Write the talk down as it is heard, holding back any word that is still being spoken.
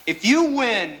If you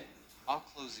win, I'll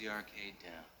close the arcade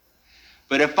down.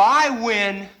 But if I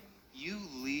win, you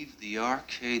leave the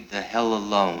arcade the hell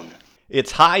alone.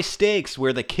 It's high stakes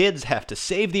where the kids have to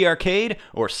save the arcade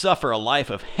or suffer a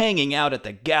life of hanging out at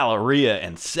the Galleria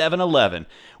and 7-Eleven.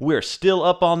 We're still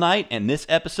up all night, and this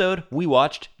episode, we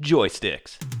watched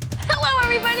Joysticks. Hello,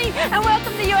 everybody, and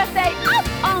welcome to USA Up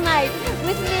All Night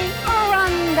with me,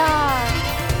 Rhonda.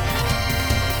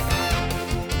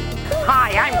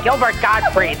 Hi, I'm Gilbert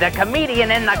Gottfried, the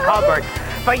comedian in the cupboard,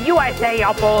 for USA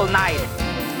Up All Night.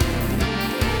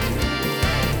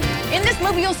 In this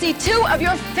movie, you'll see two of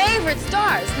your favorite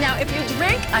stars. Now, if you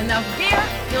drink enough beer,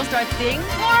 you'll start seeing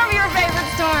more of your favorite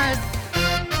stars.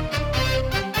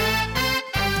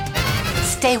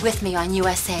 Stay with me on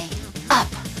USA Up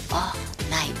All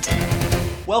Night.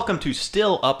 Welcome to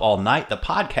Still Up All Night, the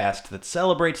podcast that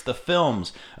celebrates the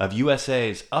films of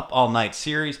USA's Up All Night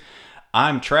series.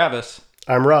 I'm Travis.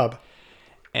 I'm Rob.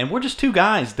 And we're just two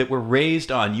guys that were raised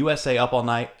on USA Up All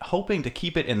Night, hoping to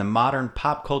keep it in the modern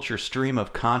pop culture stream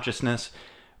of consciousness.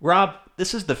 Rob,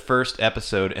 this is the first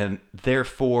episode, and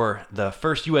therefore the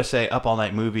first USA Up All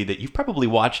Night movie that you've probably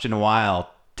watched in a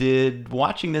while. Did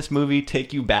watching this movie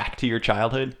take you back to your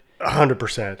childhood?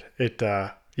 100%.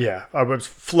 I was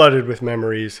flooded with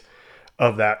memories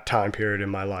of that time period in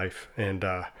my life, and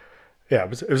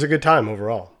it was a good time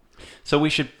overall. So we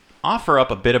should offer up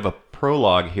a bit of a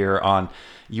prologue here on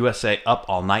USA Up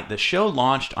All Night. The show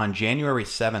launched on January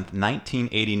 7th,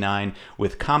 1989,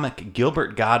 with comic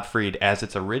Gilbert Gottfried as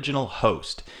its original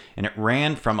host, and it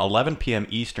ran from 11 p.m.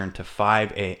 Eastern to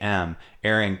 5 a.m.,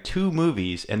 airing two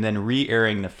movies and then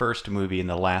re-airing the first movie in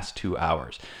the last 2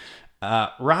 hours.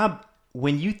 Rob,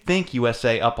 when you think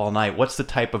USA Up All Night, what's the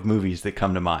type of movies that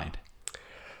come to mind?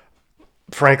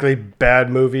 Frankly, bad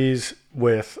movies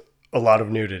with a lot of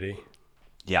nudity.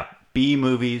 Yeah, B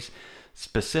movies,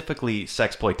 specifically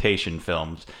sexploitation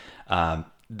films.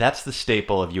 That's the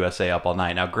staple of USA Up All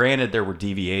Night. Now, granted, there were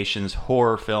deviations,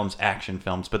 horror films, action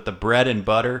films, but the bread and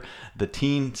butter, the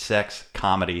teen sex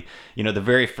comedy, the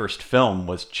very first film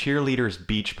was Cheerleaders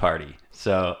Beach Party.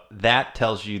 So that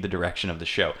tells you the direction of the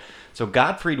show. So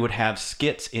Gottfried would have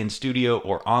skits in studio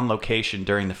or on location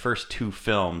during the first two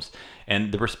films.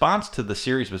 And the response to the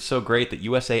series was so great that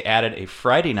USA added a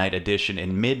Friday night edition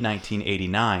in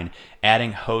mid-1989,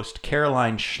 adding host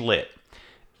Caroline Schlitt.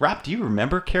 Rob, do you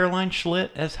remember Caroline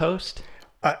Schlitt as host?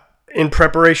 In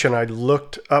preparation, I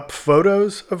looked up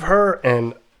photos of her,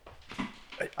 and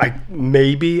I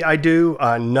do.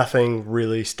 Nothing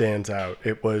really stands out.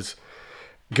 It was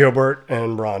Gilbert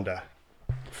and Rhonda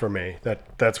for me.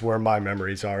 That's where my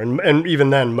memories are. And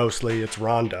even then, mostly it's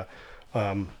Rhonda.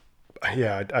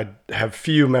 I have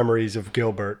few memories of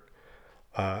Gilbert,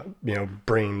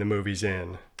 bringing the movies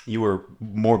in. You were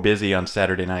more busy on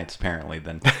Saturday nights, apparently,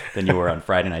 than you were on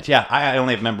Friday nights. Yeah, I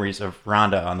only have memories of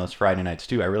Rhonda on those Friday nights,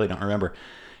 too. I really don't remember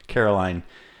Caroline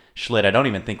Schlitt. I don't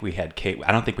even think we had cable.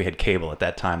 I don't think we had cable at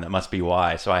that time. That must be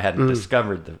why. So I hadn't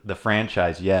discovered the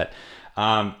franchise yet.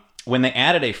 When they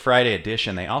added a Friday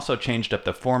edition, they also changed up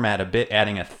the format a bit,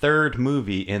 adding a third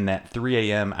movie in that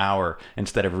 3 a.m. hour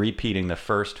instead of repeating the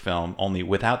first film, only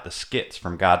without the skits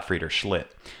from Gottfried or Schlitt.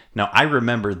 Now, I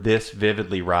remember this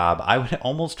vividly, Rob. I would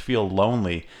almost feel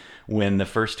lonely when the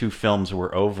first two films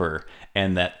were over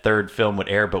and that third film would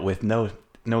air, but with no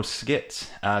skits.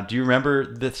 Do you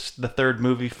remember the third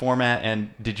movie format,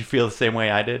 and did you feel the same way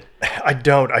I did? I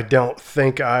don't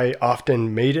think I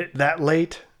often made it that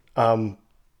late.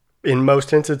 In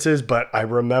most instances, but I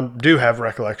do have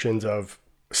recollections of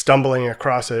stumbling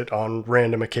across it on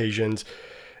random occasions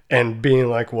and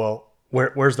being like, well,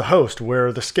 where's the host? Where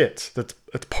are the skits? That's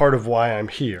part of why I'm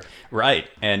here. Right.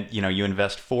 And, you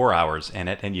invest 4 hours in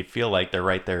it and you feel like they're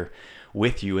right there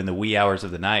with you in the wee hours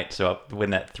of the night. So when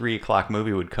that 3 o'clock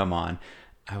movie would come on,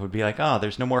 I would be like, oh,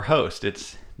 there's no more host.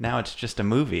 Now it's just a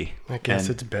movie. I guess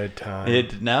it's bedtime.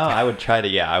 I would try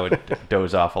to, I would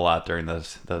doze off a lot during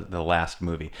the last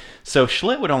movie. So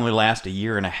Schlitt would only last a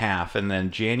year and a half, and then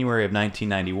January of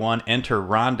 1991, enter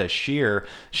Rhonda Shear.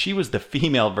 She was the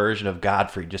female version of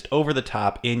Gottfried, just over the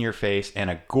top, in your face,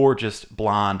 and a gorgeous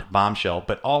blonde bombshell,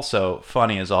 but also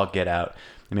funny as all get out.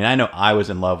 I mean, I know I was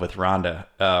in love with Rhonda.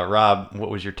 Rob, what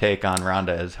was your take on Rhonda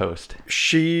as host?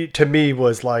 She, to me,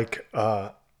 was like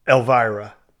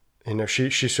Elvira. She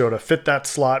sort of fit that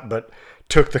slot, but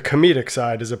took the comedic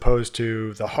side as opposed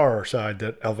to the horror side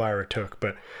that Elvira took.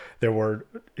 But there were,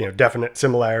 definite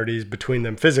similarities between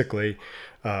them physically.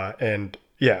 She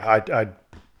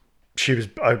was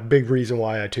a big reason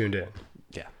why I tuned in.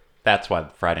 Yeah. that's why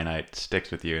Friday night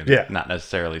sticks with you, and Yeah. not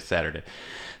necessarily Saturday.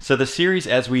 So the series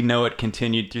as we know it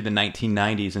continued through the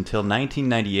 1990s until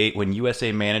 1998 when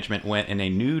USA management went in a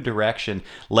new direction,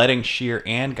 letting Scheer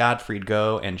and Gottfried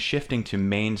go and shifting to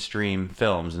mainstream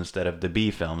films instead of the B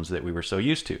films that we were so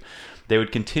used to. They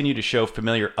would continue to show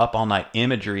familiar Up All Night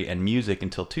imagery and music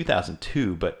until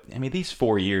 2002, but I mean these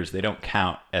 4 years, they don't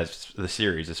count as the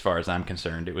series as far as I'm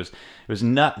concerned. It was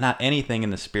not anything in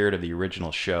the spirit of the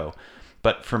original show.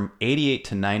 But from 88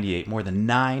 to 98, more than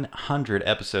 900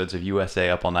 episodes of USA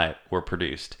Up All Night were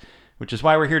produced, which is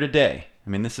why we're here today. I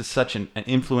mean, this is such an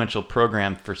influential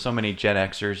program for so many Gen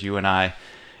Xers, you and I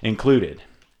included.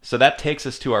 So that takes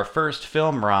us to our first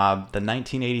film, Rob, the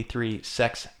 1983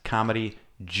 sex comedy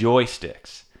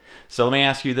Joysticks. So let me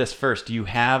ask you this first. Do you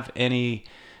have any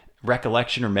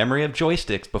recollection or memory of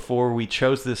Joysticks before we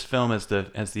chose this film as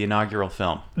the inaugural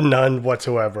film? None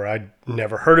whatsoever. I'd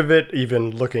never heard of it.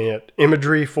 Even looking at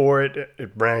imagery for it,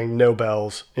 it rang no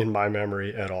bells in my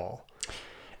memory at all.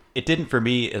 It didn't for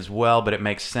me as well, but it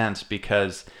makes sense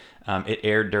because it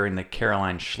aired during the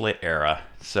Caroline Schlitt era,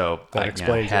 so That I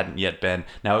explains it. hadn't yet been.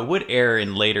 Now, it would air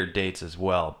in later dates as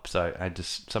well, so I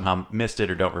just somehow missed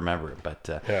it or don't remember it.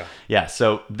 But yeah,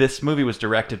 so this movie was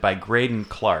directed by Graydon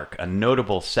Clark, a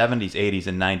notable 70s, 80s,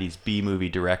 and 90s B-movie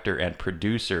director and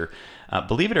producer.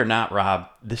 Believe it or not, Rob,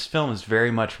 this film is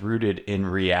very much rooted in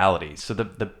reality. So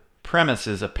the premise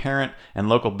is a parent and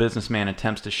local businessman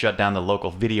attempts to shut down the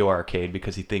local video arcade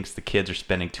because he thinks the kids are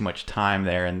spending too much time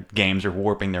there and games are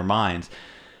warping their minds.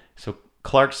 So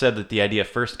Clark said that the idea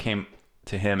first came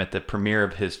to him at the premiere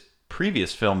of his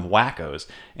previous film, Wackos,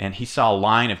 and he saw a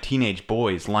line of teenage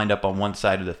boys lined up on one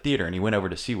side of the theater, and he went over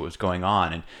to see what was going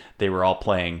on, and they were all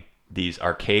playing these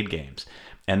arcade games.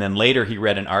 And then later he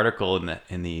read an article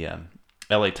in the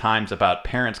LA Times about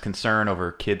parents' concern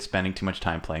over kids spending too much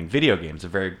time playing video games, a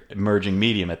very emerging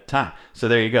medium at the time. So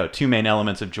there you go, two main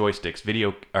elements of Joysticks: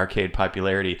 video arcade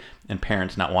popularity and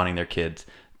parents not wanting their kids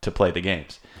to play the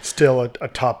games. Still a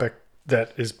topic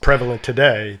that is prevalent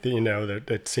today, that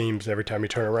it seems every time you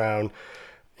turn around,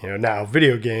 now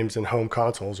video games and home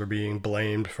consoles are being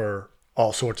blamed for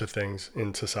all sorts of things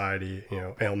in society,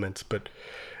 ailments. But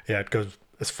yeah, it goes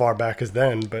as far back as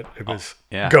then, but it was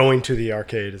going to the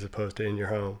arcade as opposed to in your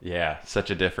home. Yeah, such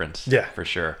a difference. Yeah. For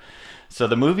sure. So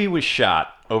the movie was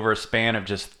shot over a span of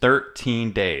just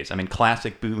 13 days. I mean,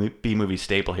 classic B-movie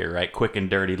staple here, right? Quick and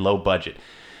dirty, low budget.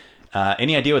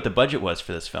 Any idea what the budget was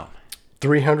for this film?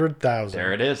 $300,000.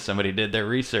 There it is. Somebody did their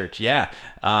research. Yeah.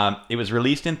 It was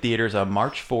released in theaters on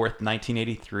March 4th,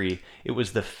 1983. It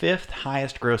was the fifth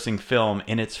highest grossing film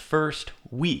in its first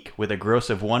week with a gross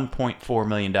of $1.4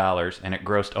 million, and it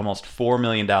grossed almost $4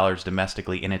 million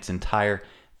domestically in its entire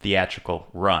theatrical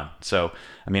run. So,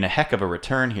 I mean, a heck of a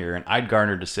return here, and I'd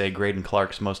garnered to say Graydon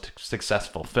Clark's most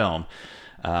successful film.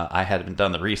 I hadn't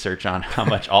done the research on how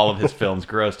much all of his films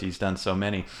grossed. He's done so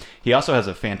many. He also has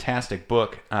a fantastic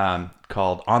book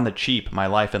called On the Cheap, My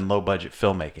Life in Low Budget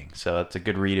Filmmaking. So that's a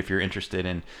good read if you're interested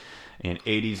in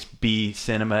 80s B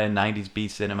cinema and 90s B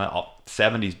cinema,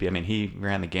 70s B. I mean, he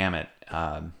ran the gamut.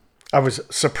 I was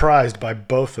surprised by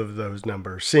both of those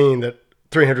numbers, seeing that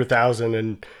 300,000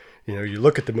 and, you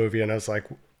look at the movie and I was like,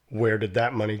 where did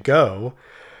that money go?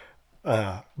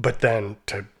 But then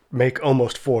to make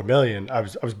almost 4 million, I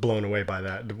was blown away by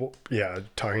that. Yeah,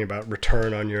 talking about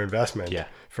return on your investment. Yeah.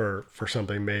 For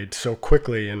something made so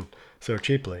quickly and so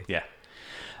cheaply. Yeah.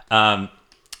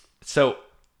 So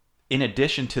in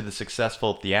addition to the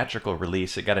successful theatrical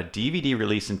release, it got a DVD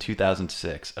release in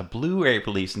 2006, a Blu-ray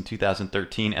release in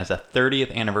 2013 as a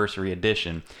 30th anniversary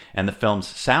edition, and the film's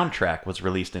soundtrack was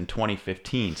released in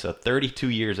 2015, so 32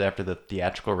 years after the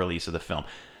theatrical release of the film.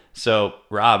 So,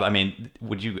 Rob, I mean,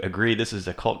 would you agree this is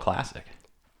a cult classic?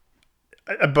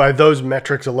 By those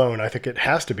metrics alone, I think it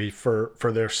has to be for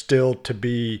there still to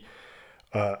be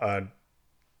a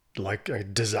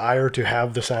desire to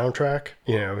have the soundtrack.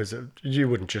 You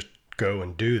wouldn't just go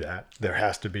and do that. There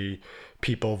has to be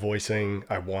people voicing,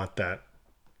 I want that,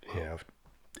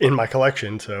 in my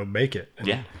collection, so make it.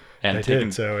 Yeah. And they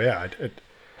did, so yeah.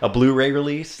 A Blu-ray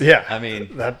release? Yeah. I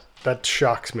mean, that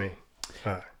shocks me.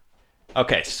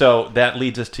 Okay, so that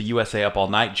leads us to USA Up All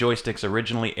Night. Joysticks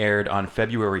originally aired on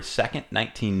February 2nd,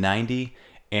 1990,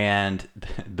 and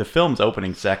the film's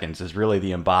opening seconds is really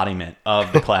the embodiment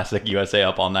of the classic USA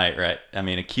Up All Night, right? I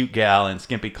mean, a cute gal in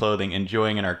skimpy clothing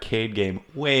enjoying an arcade game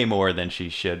way more than she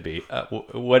should be.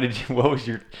 What was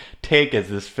your take as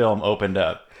this film opened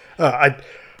up?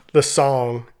 The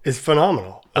song is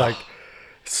phenomenal. Like,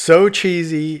 so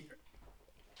cheesy,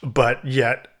 but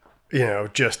yet,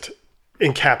 just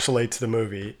encapsulates the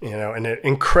movie, and it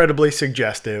incredibly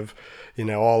suggestive,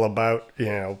 all about,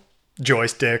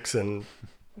 joysticks and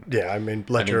yeah, I mean,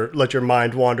 let your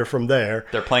mind wander from there.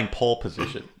 They're playing pole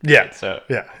position. Yeah. So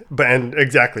Yeah. But and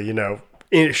exactly, you know,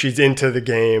 she's into the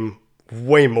game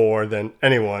way more than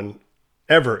anyone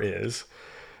ever is.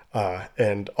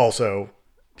 And also,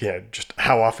 yeah, just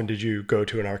how often did you go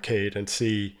to an arcade and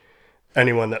see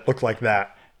anyone that looked like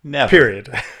that? never. Period.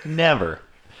 Never.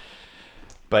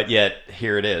 But yet,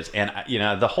 here it is. And, you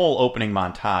know, the whole opening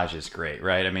montage is great,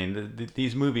 right? I mean,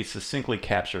 these movies succinctly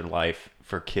captured life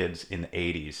for kids in the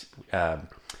 80s,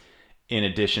 in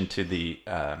addition to the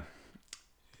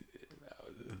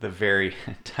very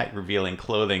tight, revealing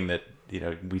clothing that, you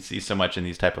know, we see so much in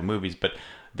these type of movies. But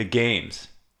the games,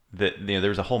 that, you know,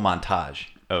 there was a whole montage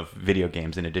of video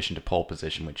games in addition to Pole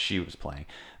Position, which she was playing,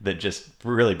 that just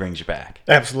really brings you back.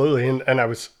 Absolutely. And I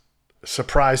was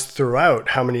surprised throughout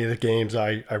how many of the games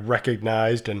I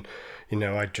recognized, and you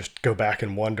know, I just go back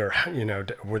and wonder, you know,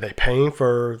 were they paying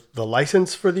for the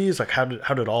license for these? Like how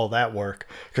did all that work?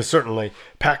 Because certainly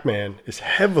Pac-Man is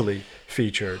heavily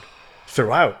featured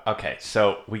throughout. Okay,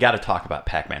 so we got to talk about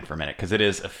Pac-Man for a minute, because it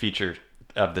is a feature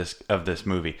of this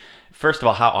movie. First of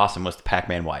all, how awesome was the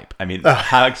Pac-Man wipe? I mean,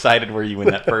 how excited were you when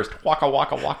that first waka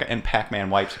waka waka and Pac-Man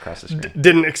wipes across the screen?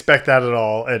 Didn't expect that at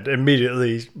all, and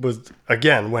immediately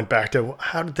went back to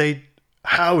how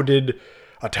did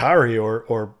Atari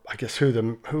or I guess who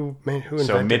invented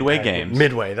So Midway Pac-Man? Games.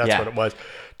 Midway, that's Yeah. what it was,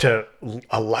 to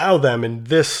allow them in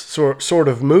this sort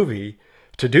of movie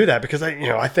to do that, because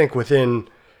I think within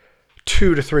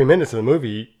 2 to 3 minutes of the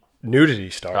movie, nudity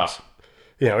starts. Oh.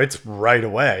 You know, it's right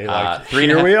away. Like Three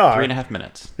and here a half- we are. 3.5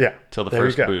 minutes. Yeah, Till the there we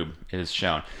first go. boob is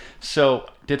shown. So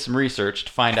did some research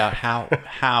to find out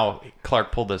how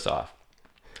Clark pulled this off,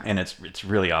 and it's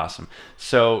really awesome.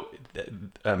 So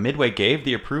Midway gave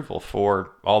the approval for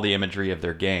all the imagery of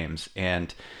their games,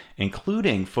 and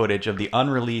including footage of the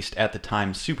unreleased at the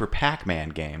time Super Pac-Man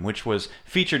game, which was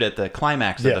featured at the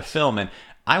climax of the Yes. film. And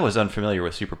I was unfamiliar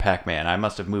with Super Pac-Man. I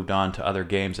must have moved on to other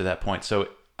games at that point, so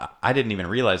I didn't even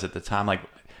realize at the time, like,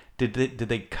 did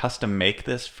they custom make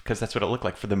this? Because that's what it looked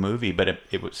like for the movie, but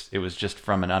it was just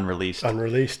from an unreleased At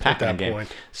Pac-Man that game. point.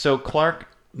 So Clark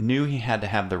knew he had to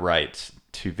have the rights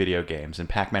to video games, and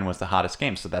Pac-Man was the hottest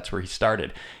game, so that's where he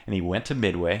started. And he went to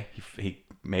Midway. He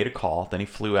made a call, then he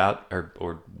flew out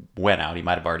or went out. He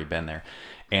might have already been there,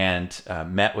 and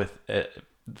met with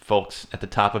folks at the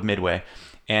top of Midway.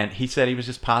 And he said he was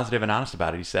just positive and honest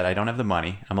about it. He said, I don't have the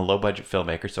money. I'm a low-budget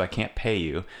filmmaker, so I can't pay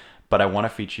you, but I want to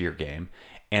feature your game.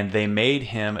 And they made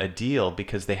him a deal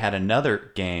because they had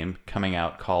another game coming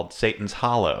out called Satan's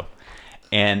Hollow.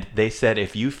 And they said,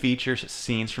 if you feature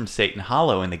scenes from Satan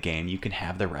Hollow in the game, you can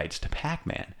have the rights to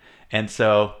Pac-Man. And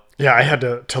so... Yeah, I had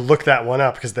to look that one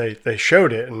up because they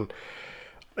showed it, and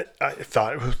I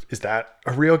thought, is that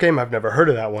a real game? I've never heard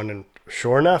of that one. And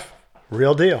sure enough,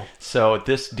 real deal. So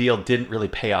this deal didn't really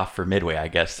pay off for Midway, I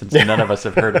guess, since none of us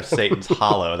have heard of Satan's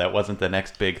Hollow. That wasn't the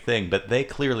next big thing, but they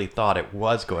clearly thought it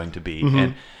was going to be.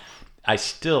 And I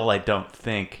don't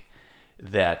think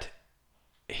that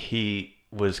he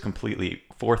was completely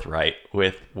forthright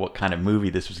with what kind of movie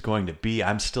this was going to be.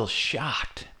 I'm still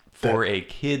shocked for a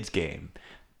kid's game,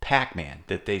 Pac-Man,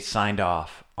 that they signed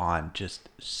off on just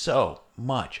so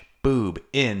much boob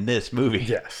in this movie.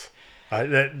 Yes.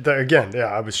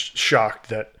 I was shocked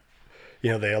that,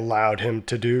 they allowed him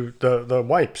to do the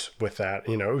wipes with that.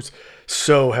 It was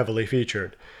so heavily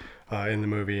featured in the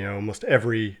movie. Almost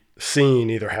every scene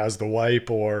either has the wipe,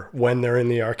 or when they're in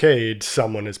the arcade,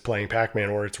 someone is playing Pac-Man,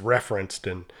 or it's referenced,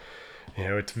 and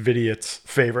it's Vidiot's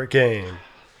favorite game.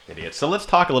 Idiot. So let's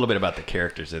talk a little bit about the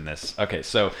characters in this. Okay,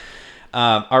 so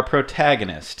our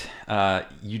protagonist,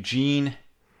 Eugene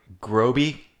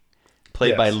Groby,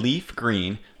 played by Leif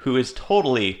Green, who is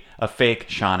totally a fake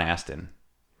Sean Astin,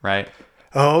 right?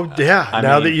 Oh, yeah. I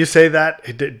Now mean, that you say that,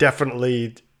 it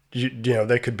definitely,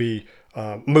 they could be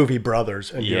movie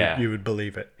brothers, and you would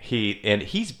believe it.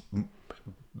 He's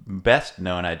best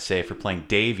known, I'd say, for playing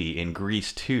Davy in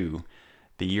Grease 2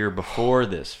 the year before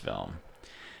this film.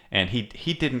 And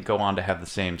he didn't go on to have the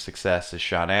same success as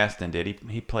Sean Astin did.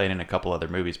 He played in a couple other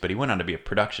movies, but he went on to be a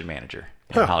production manager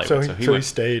in Hollywood. So he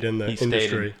stayed in the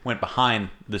industry. Went behind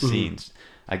the scenes.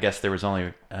 I guess there was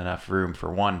only enough room for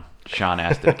one Sean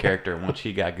Astin character. Once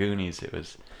he got Goonies, it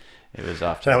was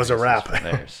off to That the was a races wrap. from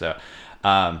there.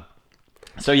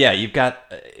 So yeah, you've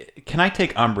got... Can I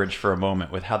take umbrage for a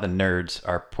moment with how the nerds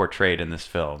are portrayed in this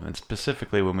film, and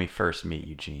specifically when we first meet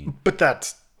Eugene? But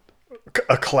that's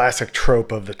a classic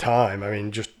trope of the time. I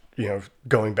mean, just,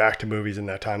 going back to movies in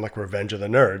that time, like Revenge of the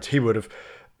Nerds, he would have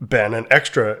been an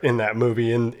extra in that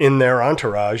movie in their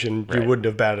entourage, and you wouldn't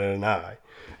have batted an eye.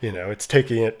 It's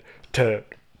taking it to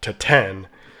 10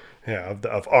 Yeah,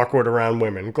 of awkward around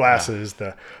women, glasses,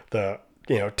 the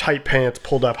tight pants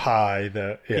pulled up high.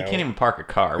 He can't even park a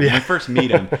car. When we first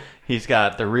meet him, he's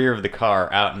got the rear of the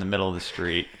car out in the middle of the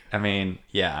street. I mean,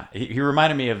 yeah, he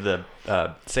reminded me of the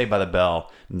Saved by the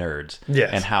Bell nerds,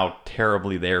 Yes. and how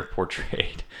terribly they're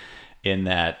portrayed. In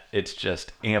that it's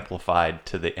just amplified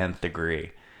to the nth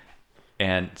degree,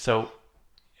 and so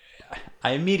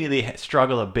I immediately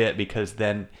struggle a bit because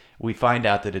then we find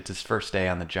out that it's his first day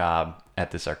on the job at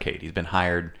this arcade. He's been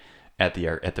hired at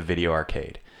the video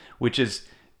arcade,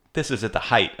 this is at the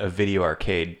height of video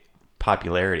arcade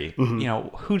popularity. Mm-hmm. You know,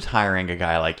 who's hiring a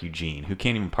guy like Eugene who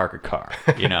can't even park a car?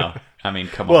 You know, I mean,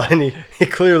 come Well, on. and he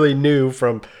clearly knew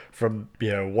from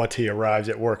once he arrives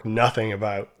at work nothing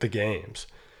about the games.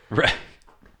 Right.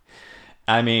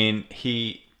 I mean,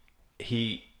 he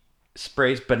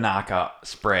sprays Banaka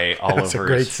spray all That's a over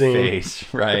great his scene.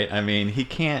 face, right? I mean, he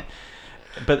can't.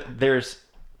 But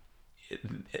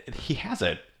he has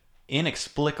an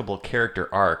inexplicable character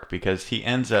arc because he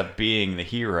ends up being the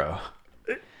hero.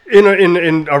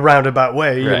 In a roundabout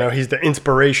way, Right. he's the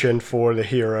inspiration for the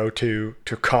hero to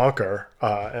conquer.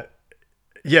 The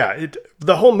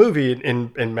whole movie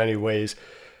in many ways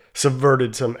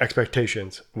subverted some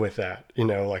expectations with that.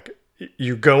 Like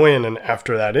you go in and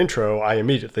after that intro, I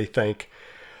immediately think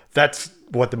that's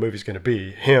what the movie's going to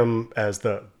be. Him as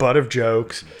the butt of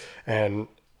jokes, and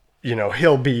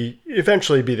he'll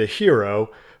eventually be the hero,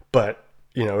 but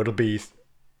it'll be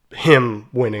him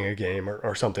winning a game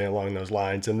or something along those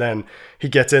lines. And then he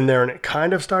gets in there and it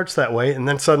kind of starts that way, and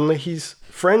then suddenly he's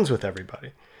friends with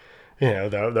everybody.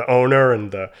 The owner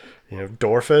and the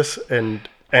Dorfus, and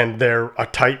they're a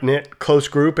tight-knit, close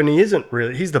group, and he's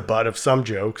the butt of some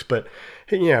jokes, but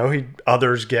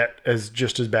others get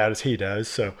just as bad as he does.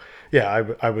 So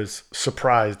yeah, I was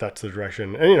surprised that's the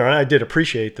direction. And and I did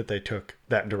appreciate that they took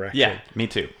that direction. Yeah, me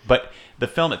too. But the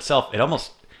film itself, you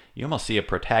almost see a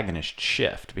protagonist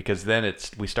shift, because then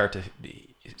we start to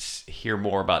hear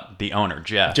more about the owner,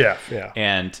 Jeff. Jeff, yeah.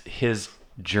 And his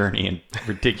journey and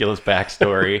ridiculous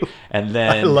backstory. And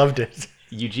then I loved it.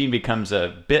 Eugene becomes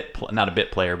not a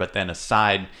bit player, but then a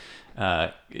side,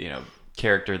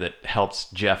 character that helps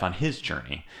Jeff on his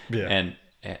journey. Yeah. And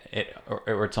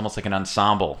it's almost like an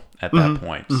ensemble at that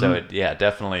point. So it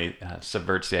definitely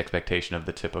subverts the expectation of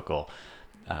the typical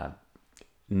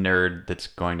nerd that's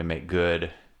going to make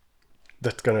good.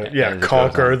 That's gonna as it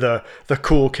conquer goes the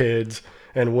cool kids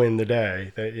and win the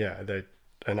day.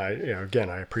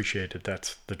 I appreciated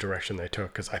that's the direction they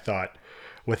took, because I thought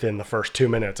within the first 2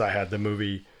 minutes I had the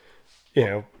movie,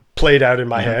 played out in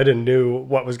my head and knew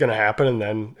what was going to happen, and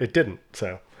then it didn't.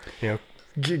 So, you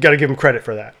got to give him credit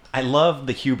for that. I love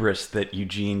the hubris that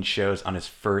Eugene shows on his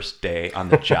first day on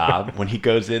the job. When he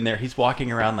goes in there, he's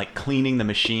walking around like cleaning the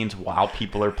machines while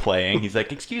people are playing. He's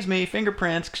like, "Excuse me,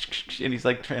 fingerprints," and he's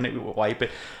like trying to wipe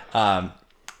it.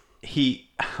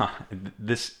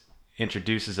 This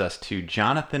introduces us to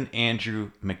Jonathan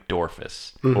Andrew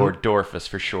McDorfus, or Dorfus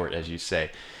for short, as you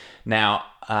say. Now,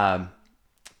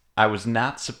 I was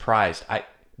not surprised.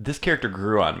 This character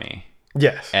grew on me.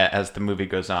 Yes. As the movie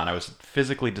goes on, I was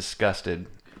physically disgusted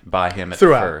by him at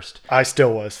Throughout. first. I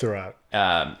still was throughout.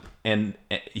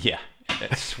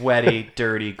 Sweaty,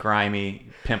 dirty, grimy,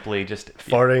 pimply, just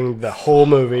Farting the whole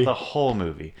movie. the whole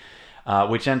movie,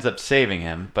 which ends up saving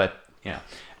him. But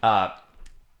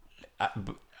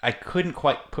I couldn't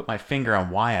quite put my finger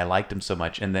on why I liked him so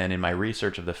much. And then in my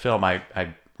research of the film, I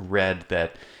read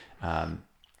that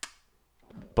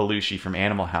Belushi from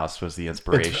Animal House was the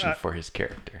inspiration for his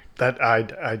character.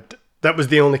 That was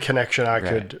the only connection I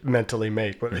could mentally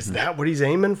make. But is that what he's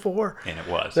aiming for? And it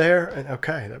was. There. And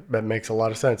okay, that makes a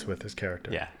lot of sense with his character.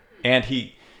 Yeah, and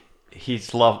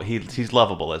he's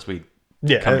lovable, as we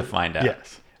come to find out.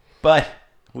 Yes. But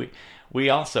we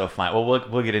also find,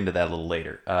 we'll get into that a little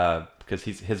later, because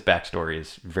his backstory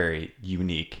is very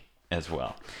unique as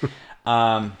well.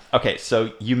 Okay,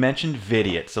 so you mentioned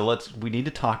Vidiot, so we need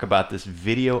to talk about this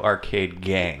video arcade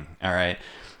gang. All right,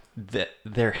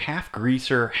 they're half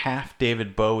greaser, half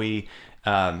David Bowie.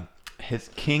 His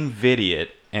King Vidiot,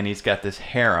 and he's got this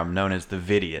harem known as the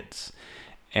Vidiots,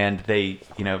 and they,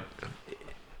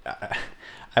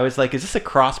 I was like, is this a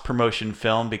cross-promotion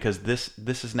film? Because this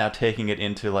is now taking it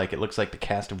into, like, it looks like the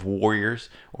cast of Warriors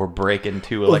or Breakin'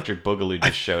 2 Electric Boogaloo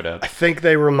just showed up. I think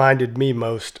they reminded me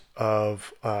most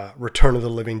of Return of the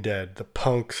Living Dead, the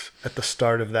punks at the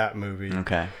start of that movie.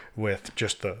 Okay. With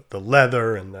just the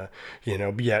leather and the,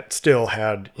 yet still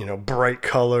had, bright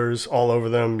colors all over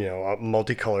them,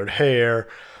 multicolored hair.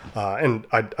 And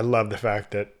I love the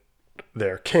fact that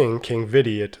their King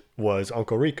Vidiot, was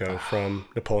Uncle Rico from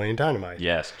Napoleon Dynamite.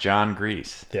 Yes, John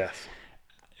Grease. Yes.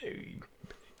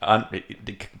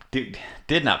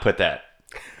 did not put that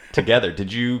together.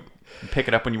 Did you pick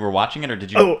it up when you were watching it, or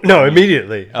did you? Oh no!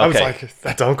 Immediately, I was Okay. like,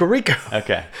 "That's Uncle Rico."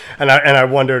 Okay. And I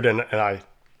wondered, and I,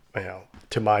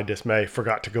 to my dismay,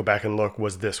 forgot to go back and look.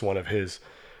 Was this one of his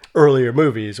earlier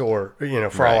movies, or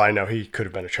for all Right. I know, he could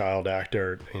have been a child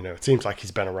actor. It seems like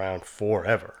he's been around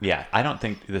forever. Yeah, I don't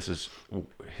think this is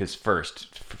his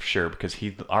first for sure, because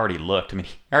he already looked. I mean,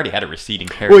 he already had a receding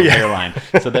hairline,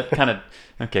 so that kind of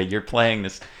okay. You're playing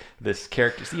this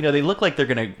character. They look like they're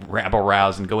gonna rabble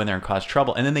rouse and go in there and cause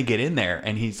trouble, and then they get in there,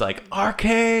 and he's like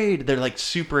arcade. They're like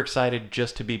super excited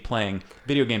just to be playing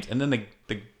video games, and then the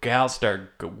gals start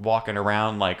walking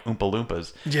around like Oompa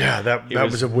Loompas. Yeah, that It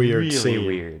was a weird really scene.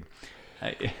 Weird.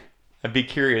 I'd be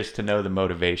curious to know the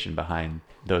motivation behind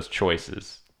those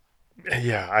choices.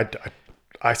 Yeah,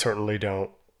 I certainly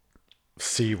don't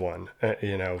see one.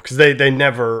 Because they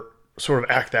never sort of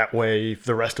act that way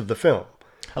the rest of the film.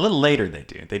 A little later they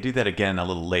do. They do that again a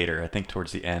little later. I think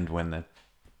towards the end when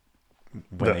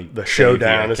The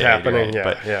showdown is happening.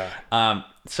 Right? Yeah, But,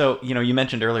 so you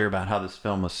mentioned earlier about how this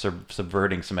film was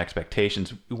subverting some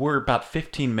expectations. We're about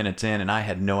 15 minutes in, and I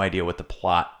had no idea what the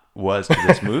plot was to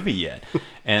this movie yet.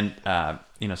 And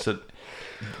so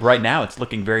right now it's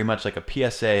looking very much like a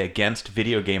PSA against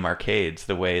video game arcades,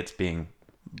 the way it's being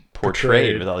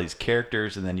portrayed with all these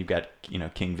characters, and then you've got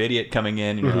King Vidiot coming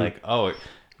in, and you're like, oh,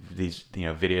 these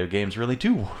video games really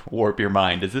do warp your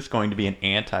mind. Is this going to be an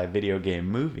anti-video game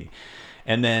movie?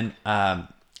 And then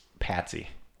Patsy.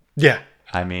 yeah.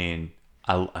 I mean,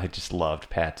 I just loved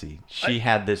Patsy. She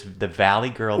had the Valley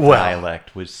Girl Well,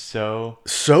 dialect was so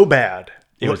bad.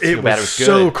 It was so bad, it was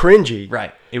so good. cringy.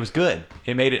 right. It was good.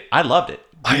 It made it. I loved it.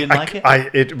 You didn't like it?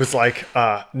 It was like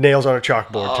nails on a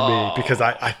chalkboard to me, because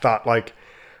I thought, like,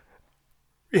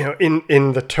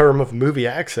 in the term of movie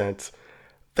accents,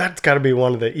 that's got to be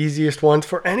one of the easiest ones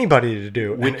for anybody to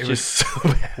do. And it was so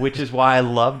bad. Which is why I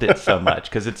loved it so much,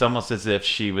 because it's almost as if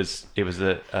it was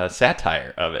a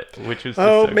satire of it, which was just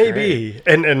so maybe.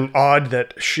 great. And odd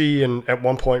that she and at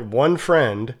one point one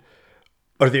friend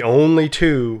are the only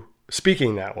two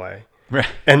speaking that way. Right.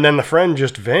 And then the friend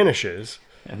just vanishes.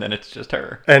 And then it's just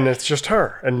her. And it's just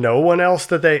her, and no one else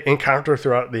that they encounter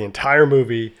throughout the entire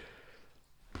movie,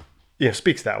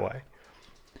 speaks that way.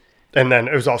 And then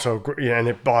it was also, and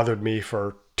it bothered me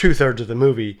for 2/3 of the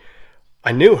movie.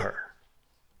 I knew her.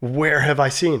 Where have I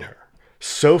seen her?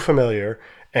 So familiar,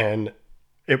 and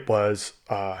it was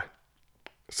I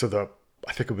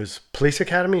think it was Police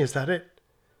Academy. Is that it?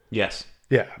 Yes.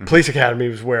 Yeah, Police Academy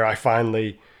was where I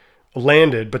finally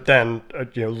landed. But then,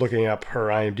 looking up her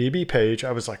IMDb page,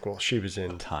 I was like, well, she was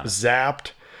in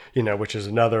Zapped, which is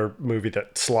another movie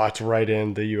that slots right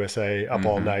in the USA Up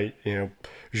All Night,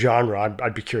 genre.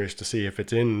 I'd be curious to see if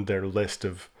it's in their list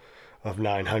of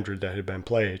 900 that had been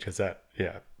played, because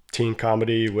teen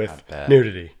comedy with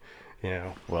nudity,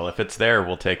 Well, if it's there,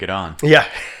 we'll take it on. Yeah,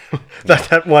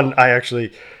 that one I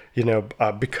actually,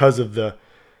 because of the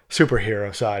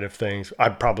superhero side of things,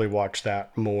 I'd probably watch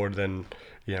that more than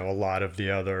a lot of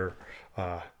the other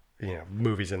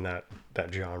movies in that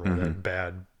genre, that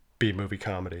bad B movie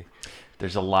comedy.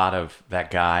 There's a lot of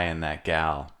that guy and that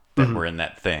gal that were in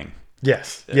that thing.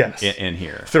 Yes. In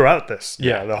here. Throughout this,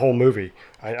 the whole movie.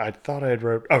 I thought I had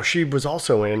read. Oh, she was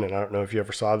also in, and I don't know if you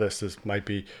ever saw this. This might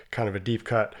be kind of a deep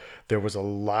cut. There was a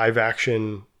live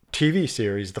action TV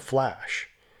series, The Flash.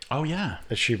 Oh yeah.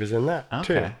 And she was in that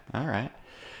too. Okay. All right.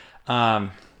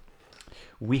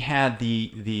 We had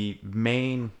the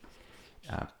main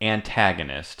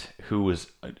antagonist, who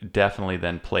was definitely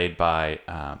then played by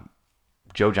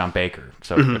Joe John Baker.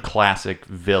 So a classic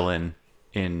villain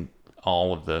in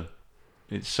all of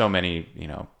so many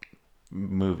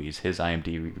movies. His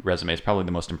IMDb resume is probably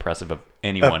the most impressive of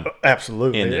anyone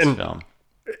Absolutely. in this film.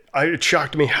 It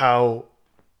shocked me how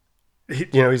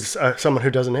he's someone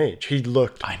who doesn't age. He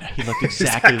looked. I know, he looked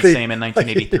exactly the same in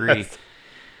 1983. Yes.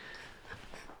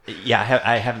 Yeah,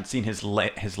 I haven't seen his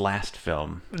last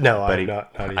film. No, but I'm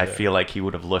not either. I feel like he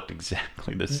would have looked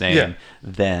exactly the same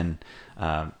then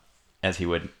as he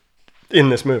would in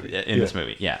this movie. This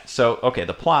movie, yeah. So, okay,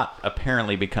 the plot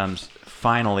apparently becomes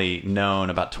finally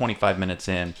known about 25 minutes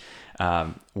in,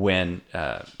 when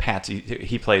Patsy,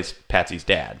 he plays Patsy's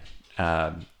dad,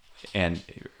 and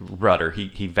Rudder,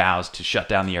 he vows to shut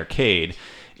down the arcade,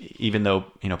 even though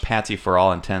Patsy, for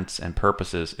all intents and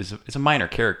purposes, is a minor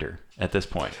character at this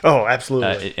point. Oh,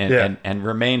 absolutely. And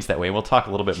remains that way. We'll talk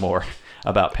a little bit more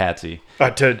about Patsy.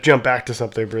 To jump back to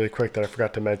something really quick that I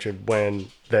forgot to mention, when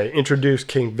they introduced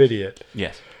King Vidiot,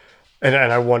 Yes. and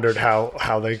I wondered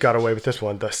how they got away with this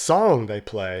one. The song they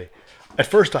play, at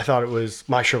first I thought it was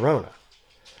My Sharona.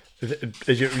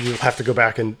 You'll have to go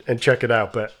back and check it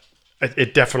out. But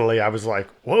it definitely, I was like,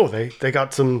 whoa, they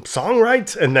got some song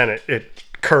rights, and then it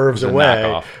curves away.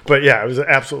 knockoff. But yeah, it was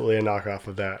absolutely a knockoff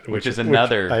of that, Which is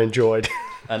another- I enjoyed.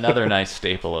 Another nice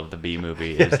staple of the B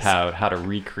movie is how to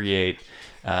recreate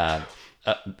a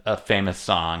famous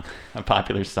song, a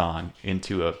popular song,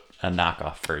 into a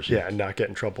knockoff version. Yeah, and not get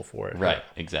in trouble for it. Right,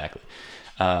 exactly.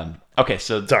 Okay,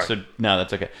 so Sorry. no,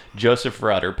 that's okay. Joseph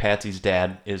Rudder, Patsy's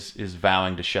dad, is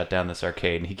vowing to shut down this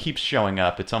arcade, and he keeps showing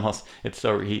up.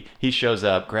 He shows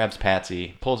up, grabs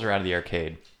Patsy, pulls her out of the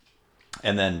arcade,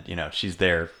 and then she's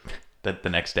there the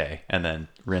next day, and then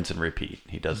rinse and repeat.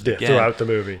 He does it again throughout the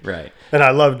movie. Right. And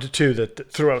I loved too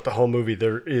that throughout the whole movie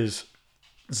there is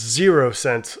zero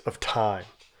sense of time.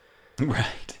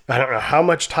 Right. I don't know how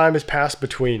much time has passed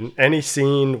between any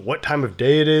scene, what time of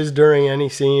day it is during any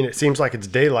scene. It seems like it's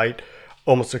daylight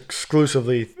almost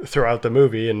exclusively throughout the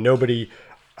movie, and nobody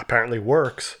apparently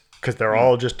works because they're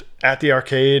all just at the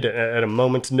arcade at a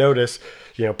moment's notice,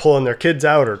 pulling their kids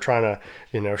out or trying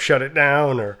to, shut it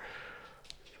down. Or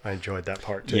I enjoyed that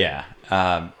part too. Yeah.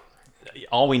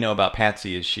 All we know about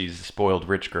Patsy is she's a spoiled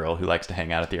rich girl who likes to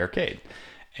hang out at the arcade,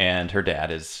 and her dad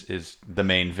is the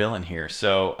main villain here.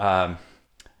 So,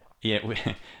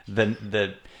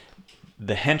 the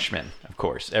henchmen, of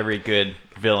course. Every good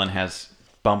villain has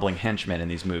bumbling henchmen in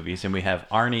these movies, and we have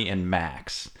Arnie and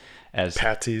Max as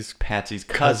Patsy's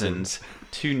cousins,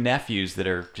 two nephews that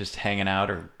are just hanging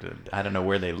out, or I don't know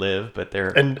where they live, but they're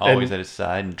And always at his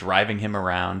side and driving him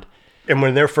around. And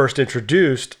when they're first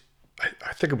introduced,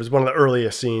 I think it was one of the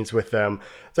earliest scenes with them.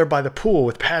 They're by the pool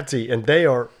with Patsy, and they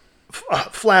are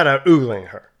flat out oogling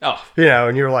her. Oh,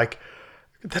 And you're like,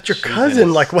 "That's your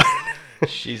cousin." Like what?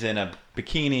 She's in a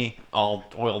bikini, all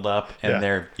oiled up, and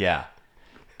they're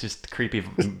just creepy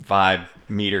vibe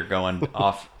meter going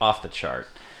off the chart.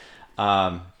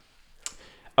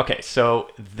 Okay, so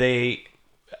the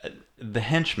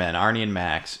henchmen, Arnie and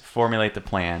Max, formulate the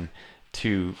plan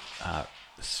to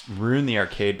ruin the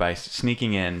arcade by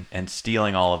sneaking in and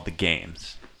stealing all of the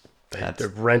games. They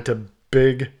rent a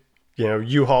big,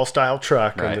 U-Haul style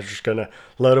truck, Right. and they're just gonna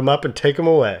load them up and take them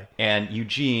away. And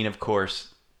Eugene, of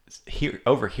course,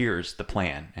 overhears the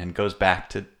plan and goes back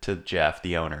to Jeff,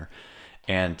 the owner,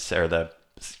 or the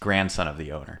grandson of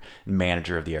the owner,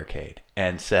 manager of the arcade,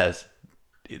 and says,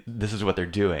 this is what they're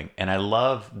doing. And I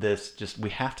love this. We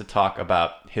have to talk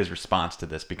about his response to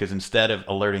this, because instead of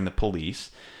alerting the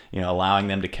police, allowing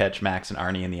them to catch Max and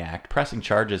Arnie in the act, pressing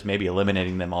charges, maybe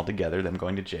eliminating them altogether, them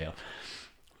going to jail,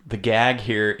 the gag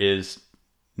here is,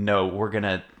 no, we're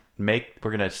gonna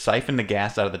siphon the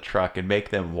gas out of the truck and make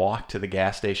them walk to the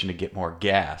gas station to get more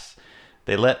gas.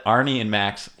 They let Arnie and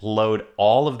Max load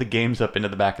all of the games up into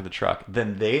the back of the truck.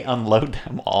 Then they unload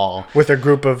them all With a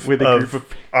group of of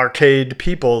arcade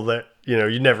people that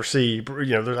you never see.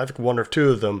 There's I think one or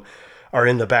two of them are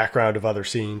in the background of other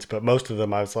scenes, but most of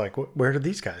them I was like, where did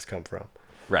these guys come from?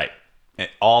 Right. And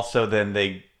also,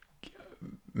 then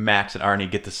Max and Arnie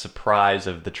get the surprise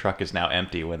of the truck is now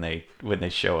empty when they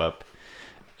show up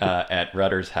at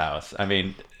Rudder's house. I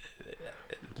mean,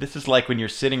 this is like when you're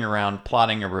sitting around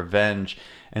plotting a revenge,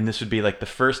 and this would be like the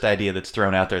first idea that's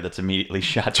thrown out there that's immediately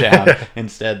shot down.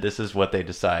 Instead, this is what they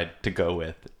decide to go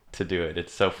with to do it.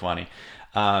 It's so funny.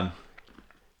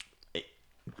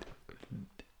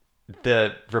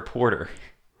 The reporter,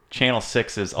 Channel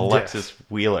 6's Alexis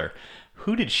Wheeler,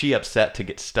 who did she upset to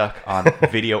get stuck on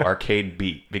Video Arcade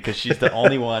Beat? Because she's the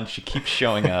only one. She keeps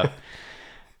showing up.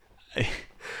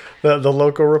 The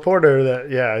local reporter that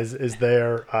is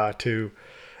there to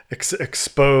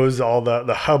expose all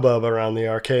the hubbub around the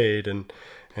arcade,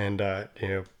 and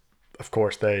of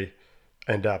course they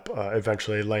end up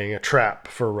eventually laying a trap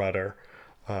for Rudder,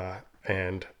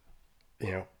 and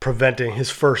preventing his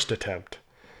first attempt.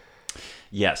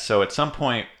 Yes. So at some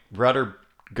point, Rudder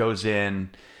goes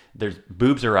in. There's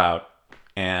boobs are out,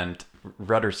 and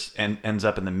Rudder ends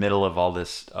up in the middle of all the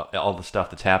stuff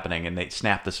that's happening, and they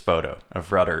snap this photo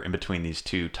of Rudder in between these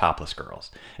two topless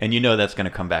girls, and that's going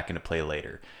to come back into play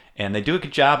later. And they do a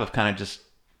good job of kind of just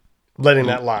letting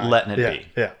that lie, letting it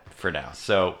be yeah, for now.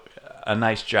 So a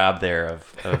nice job there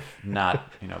of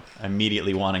not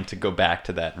immediately wanting to go back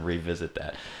to that and revisit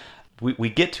that. We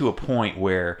get to a point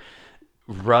where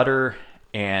Rudder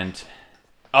and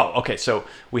so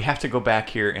we have to go back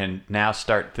here and now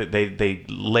start. They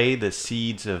lay the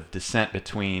seeds of dissent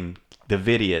between the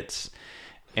Vidiots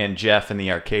and Jeff and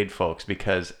the arcade folks,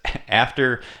 because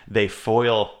after they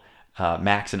foil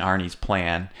Max and Arnie's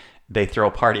plan, they throw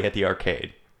a party at the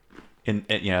arcade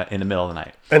in the middle of the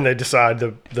night. And they decide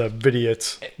the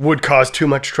Vidiots would cause too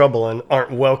much trouble and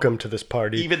aren't welcome to this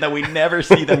party. Even though we never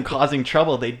see them causing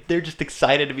trouble, they're just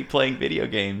excited to be playing video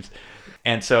games.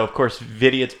 And so, of course,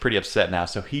 Vidiot's pretty upset now.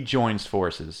 So he joins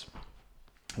forces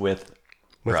with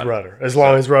Rudder. As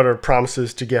long as Rudder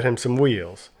promises to get him some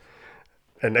wheels.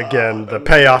 And again, the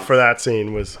payoff for that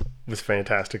scene was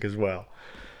fantastic as well.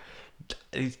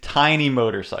 These tiny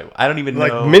motorcycles. I don't even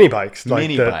Like know. mini bikes, like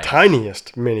Mini the bikes.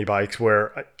 tiniest mini bikes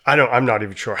where I'm not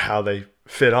even sure how they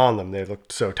fit on them. They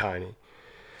looked so tiny.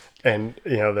 And,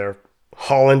 they're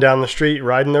hauling down the street,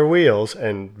 riding their wheels,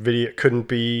 and Vidiot couldn't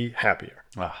be happier.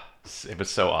 It was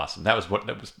so awesome. That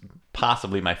was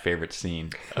possibly my favorite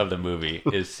scene of the movie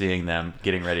is seeing them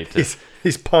getting ready to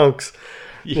These punks,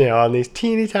 on these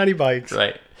teeny tiny bikes.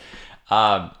 right.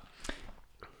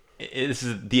 This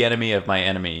is the enemy of my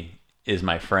enemy is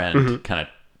my friend kind of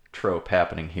trope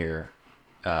happening here,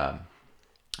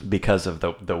 because of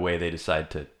the way they decide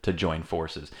to join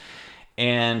forces,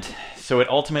 and so it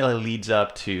ultimately leads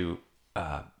up to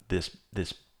this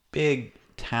big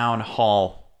town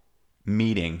hall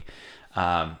meeting,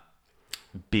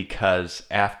 because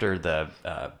after the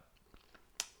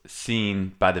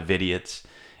scene by the Vidiots,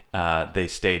 they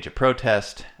stage a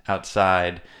protest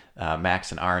outside,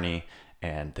 Max and Arnie,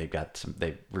 and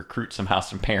they recruit somehow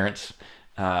some parents,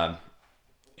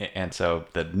 and so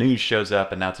the news shows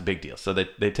up, and now it's a big deal. So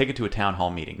they take it to a town hall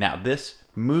meeting. Now this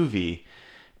movie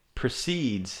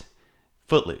precedes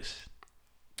Footloose.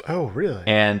 Oh, really?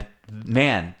 And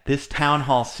man, this town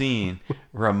hall scene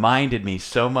reminded me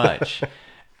so much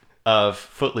of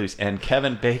Footloose and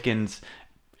Kevin Bacon's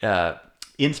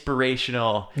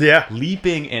inspirational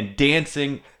leaping and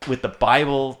dancing with the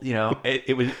Bible.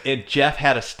 And Jeff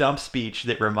had a stump speech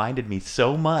that reminded me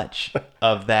so much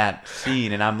of that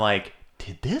scene. And I'm like,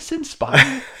 did this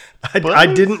inspire I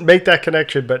didn't make that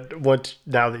connection, but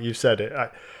now that you've said it,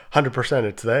 100%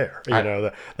 it's there.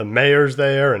 The mayor's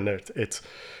there, and it's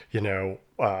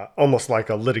almost like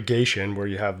a litigation where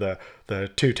you have the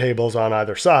two tables on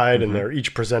either side, and they're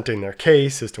each presenting their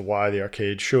case as to why the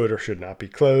arcade should or should not be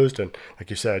closed. And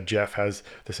like you said, Jeff has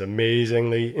this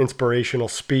amazingly inspirational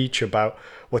speech about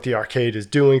what the arcade is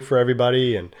doing for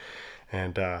everybody, and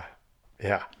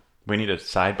yeah. We need a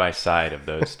side by side of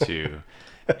those two,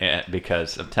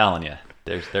 because I'm telling you,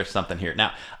 there's something here.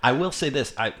 Now, I will say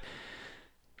this: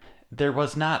 there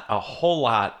was not a whole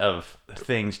lot of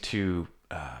things to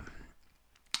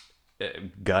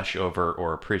gush over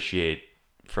or appreciate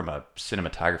from a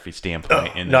cinematography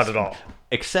standpoint. In this, not at all.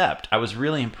 Except I was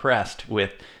really impressed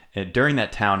with. During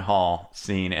that town hall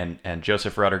scene, and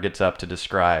Joseph Rudder gets up to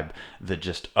describe the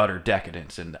just utter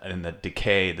decadence and the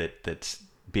decay that's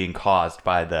being caused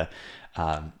by the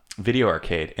video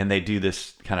arcade, and they do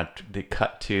this they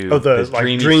cut to this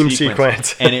dream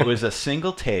sequence. And it was a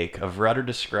single take of Rudder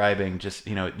describing just,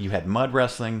 you had mud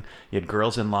wrestling, you had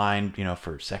girls in line,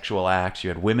 for sexual acts, you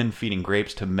had women feeding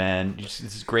grapes to men, just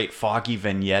this great foggy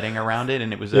vignetting around it,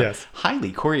 and it was a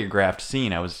highly choreographed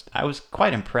scene. I was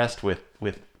quite impressed with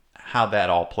how that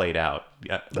all played out,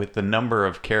 with the number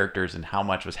of characters and how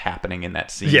much was happening in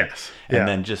that scene. Yes. And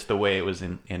then just the way it was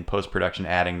in post-production,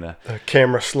 adding the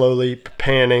camera slowly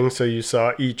panning so you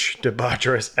saw each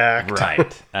debaucherous act.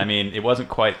 Right. I mean, it wasn't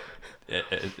quite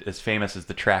as famous as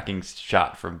the tracking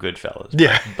shot from Goodfellas.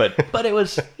 Yeah. But it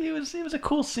was a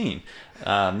cool scene.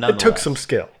 It took some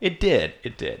skill. It did.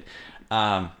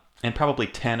 And probably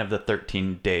 10 of the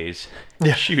 13 days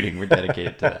shooting were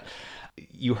dedicated to that.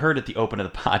 You heard at the open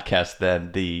of the podcast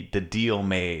then the deal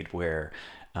made where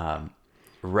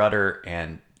Rudder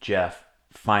and Jeff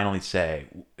finally say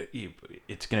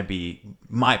it's going to be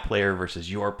my player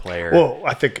versus your player. Well,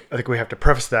 I think we have to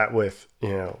preface that with,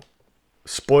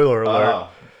 spoiler alert.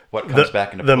 What comes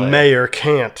back into play? play? The mayor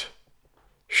can't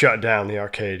shut down the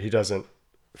arcade. He doesn't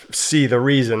see the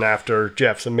reason after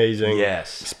Jeff's amazing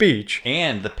speech.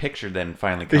 And the picture then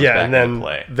finally comes back and then into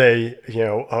play. They,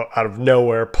 out of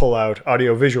nowhere pull out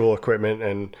audiovisual equipment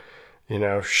and,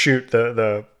 shoot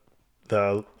the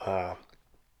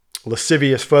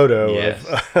lascivious photo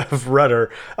of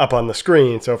Rudder up on the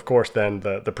screen. So, of course, then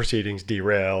the proceedings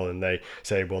derail and they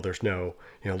say, well, there's no,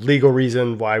 legal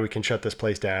reason why we can shut this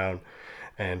place down.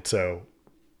 And so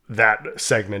that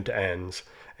segment ends.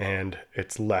 And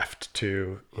it's left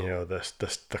to,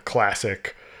 the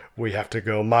classic, we have to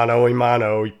go mano a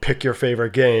mano, pick your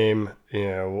favorite game,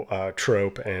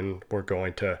 trope, and we're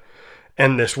going to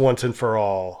end this once and for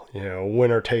all,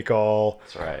 winner take all.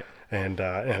 That's right. And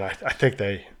I think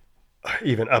they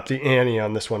even up the ante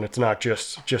on this one. It's not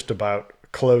just about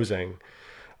closing.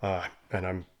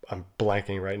 And I'm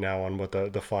blanking right now on what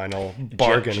the final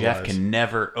bargain Jeff was. can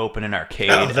never open an arcade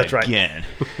that's right. again.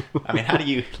 I mean, how do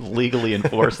you legally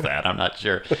enforce that? I'm not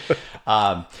sure.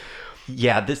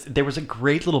 There was a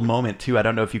great little moment too. I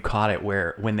don't know if you caught it,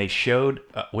 where when they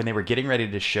were getting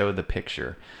ready to show the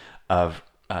picture of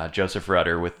Joseph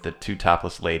Rudder with the two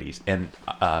topless ladies, and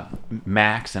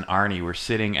Max and Arnie were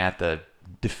sitting at the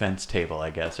defense table,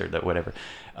 I guess, or whatever,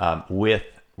 with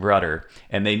Rudder,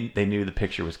 and they knew the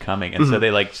picture was coming, and so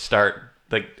they start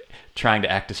trying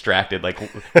to act distracted. Like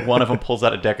one of them pulls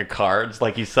out a deck of cards,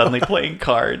 like he's suddenly playing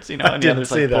cards, and the other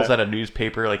pulls out a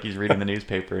newspaper, like he's reading the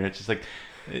newspaper, and it's just like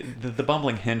the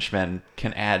bumbling henchman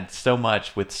can add so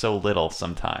much with so little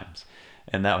sometimes,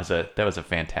 and that was a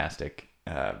fantastic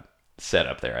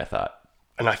setup there, I thought.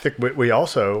 And I think we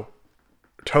also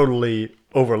totally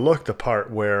overlooked the part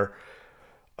where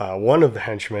one of the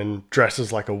henchmen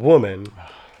dresses like a woman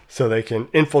so they can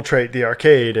infiltrate the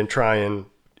arcade and try and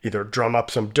either drum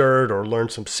up some dirt or learn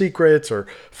some secrets or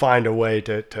find a way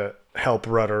to help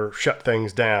Rudder shut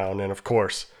things down. And of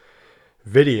course,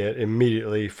 Vidiot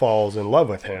immediately falls in love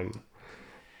with him.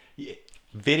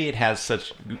 Vidiot has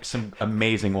some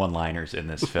amazing one-liners in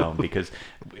this film, because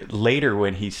later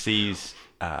when he sees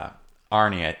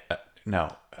Arnie,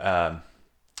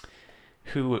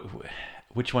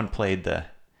 which one played the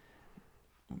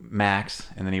Max,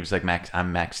 and then he was like, Max,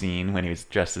 I'm Maxine, when he was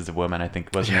dressed as a woman, I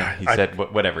think, wasn't it? He said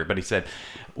whatever, but he said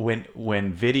when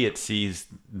Vidiot sees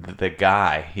the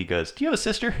guy, he goes, "Do you have a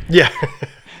sister?" Yeah.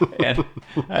 And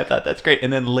I thought that's great.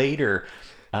 And then later,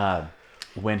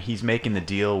 when he's making the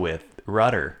deal with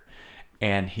Rudder,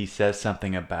 and he says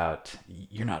something about,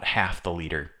 "You're not half the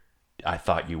leader I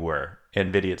thought you were,"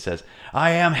 and Vidiot says,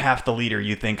 "I am half the leader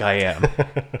you think I am."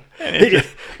 And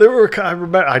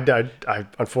I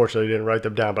unfortunately didn't write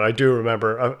them down, but I do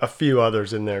remember a few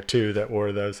others in there too that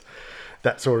were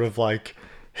that sort of like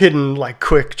hidden, like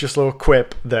quick, just little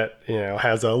quip that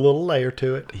has a little layer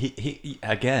to it. He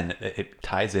again, it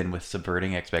ties in with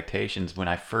subverting expectations. When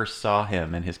I first saw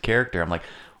him and his character, I'm like,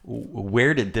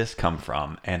 where did this come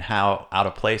from, and how out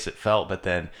of place it felt. But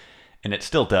then, and it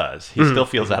still does. He still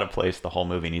feels out of place the whole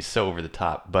movie, and he's so over the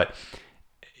top. But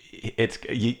it's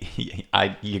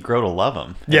you grow to love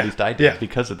him. At least I did,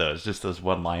 because of those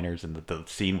one-liners and the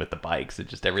scene with the bikes, and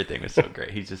just everything was so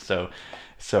great. He's just so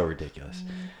ridiculous.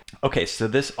 Okay, so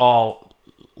this all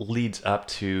leads up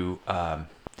to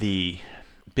the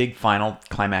big final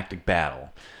climactic battle.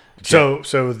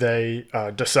 So they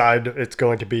decide it's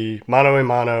going to be mano a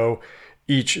mano.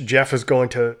 Jeff is going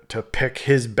to pick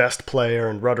his best player,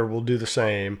 and Rudder will do the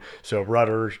same. So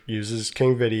Rudder uses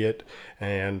King Vidiot,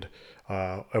 and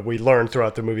we learn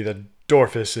throughout the movie that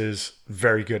Dorfus is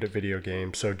very good at video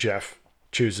games. So Jeff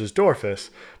chooses Dorfus,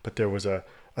 but there was a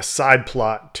side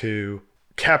plot to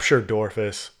capture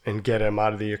Dorfus and get him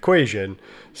out of the equation.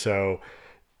 So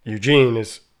Eugene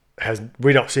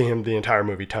we don't see him the entire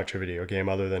movie touch a video game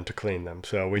other than to clean them.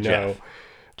 So we know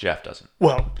Jeff doesn't.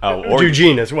 Well, or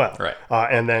Eugene as well. Right.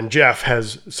 And then Jeff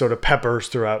has sort of peppers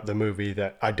throughout the movie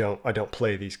that I don't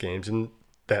play these games, and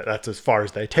that's as far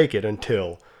as they take it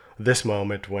until this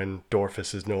moment when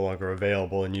Dorfus is no longer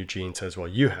available, and Eugene says, "Well,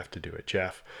 you have to do it,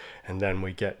 Jeff." And then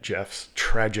we get Jeff's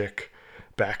tragic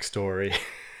backstory.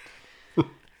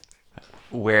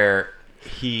 Where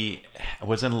he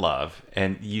was in love,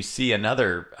 and you see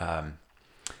another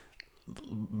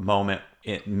moment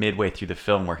midway through the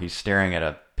film where he's staring at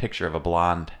a picture of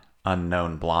a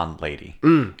unknown blonde lady.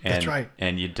 That's right.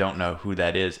 And you don't know who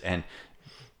that is. And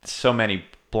so many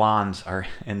blondes are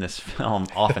in this film,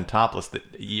 often topless, that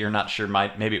you're not sure.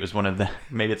 Maybe it was one of them.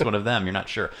 Maybe it's one of them. You're not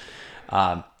sure.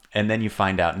 And then you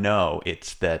find out, no,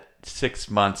 it's that 6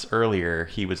 months earlier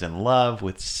he was in love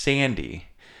with Sandy,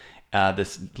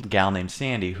 this gal named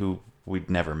Sandy, who we'd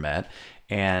never met,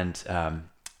 and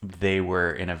they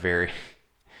were in a very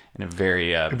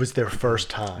it was their first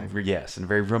time. Yes, in a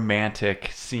very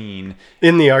romantic scene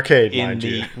in the arcade,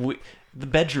 the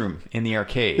bedroom in the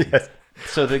arcade. Yes.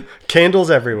 So the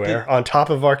candles everywhere on top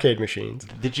of arcade machines.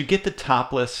 Did you get the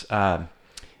topless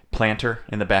planter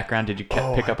in the background? Did you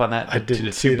pick up on that? I didn't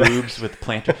the see two that. boobs with the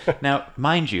planter. Now,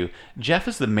 mind you, Jeff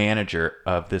is the manager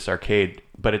of this arcade,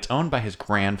 but it's owned by his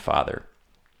grandfather.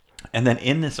 And then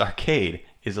in this arcade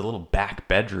is a little back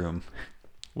bedroom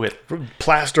with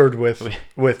plastered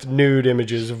with nude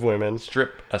images of women.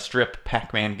 A strip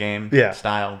Pac-Man game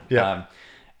style. Yeah.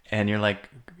 And you're like,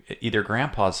 either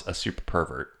Grandpa's a super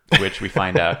pervert, which we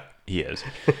find out he is,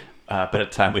 but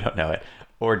at the time we don't know it,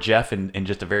 or Jeff in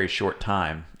just a very short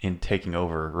time in taking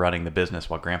over running the business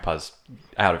while Grandpa's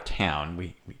out of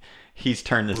town. He's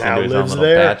turned this now into his own lives little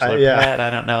there. bachelor pad. I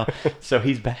don't know. So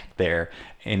he's back there,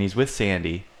 and he's with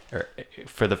Sandy,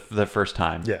 for the first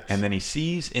time. Yes. And then he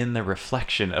sees in the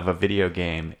reflection of a video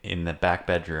game in the back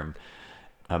bedroom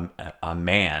a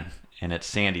man, and it's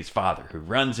Sandy's father, who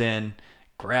runs in,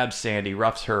 grabs Sandy,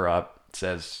 roughs her up,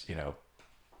 says,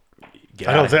 get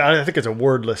out of here. I think it's a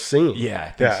wordless scene. Yeah,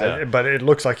 I think so. But it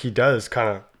looks like he does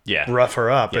kind of rough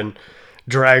her up and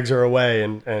drags her away,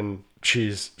 and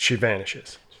she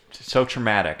vanishes. So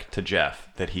traumatic to Jeff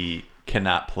that he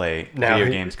cannot play video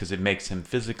games because it makes him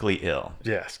physically ill.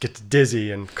 Yes, gets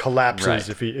dizzy and collapses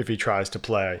Right. if he tries to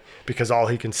play, because all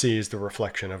he can see is the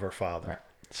reflection of her father. Right.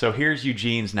 So here's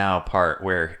Eugene's now part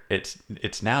where it's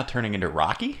now turning into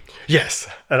Rocky. Yes,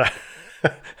 and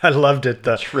I loved it.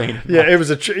 Train. It was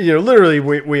literally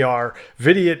we are.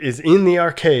 Vidiot is in the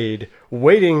arcade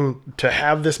waiting to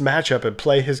have this matchup and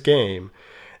play his game.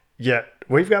 Yet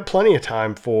we've got plenty of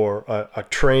time for a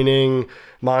training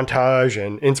montage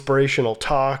and inspirational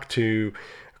talk to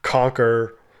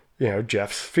conquer,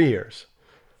 Jeff's fears.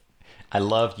 I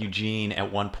love Eugene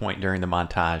at one point during the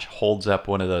montage holds up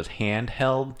one of those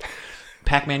handheld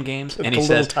Pac-Man games, and he The little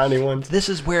says, tiny ones. "This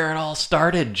is where it all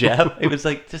started, Jeff." It was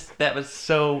like that was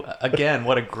so, again,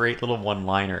 what a great little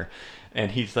one-liner.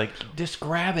 And he's like, "Just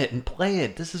grab it and play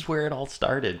it. This is where it all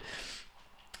started."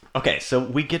 Okay, so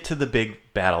we get to the big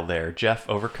battle there. Jeff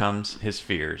overcomes his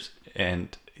fears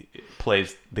and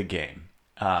plays the game.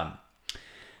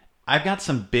 I've got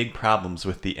some big problems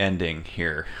with the ending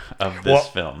here of this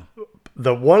film.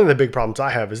 One of the big problems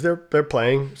I have is they're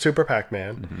playing Super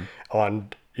Pac-Man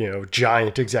on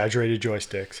giant exaggerated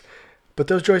joysticks, but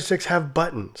those joysticks have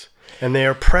buttons, and they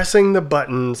are pressing the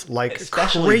buttons like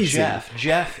Especially crazy. Jeff.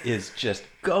 Jeff is just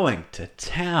going to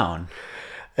town.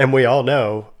 And we all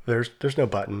know there's no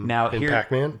button Now in here,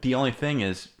 Pac-Man. the only thing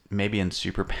is maybe in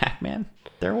Super Pac-Man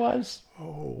there was.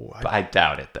 But I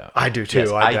doubt it though. I do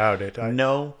too. I doubt it.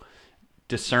 No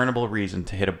discernible reason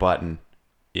to hit a button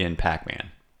in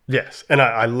Pac-Man. Yes, and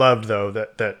I loved though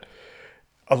that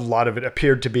a lot of it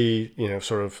appeared to be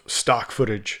sort of stock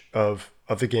footage of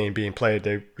the game being played.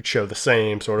 They would show the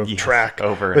same sort of track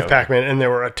over and with over. Pac-Man, and there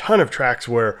were a ton of tracks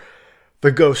where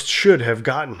the ghost should have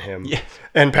gotten him, Yes.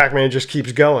 and Pac-Man just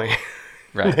keeps going.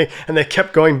 Right. and they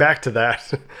kept going back to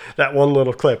that one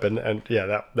little clip, and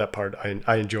that part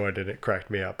I enjoyed it. It cracked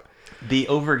me up. The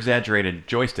over-exaggerated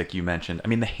joystick you mentioned, I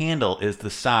mean, the handle is the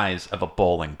size of a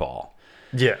bowling ball.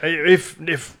 Yeah,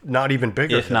 if not even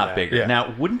bigger. If than not that. bigger. Yeah.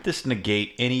 Now, wouldn't this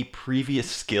negate any previous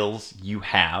skills you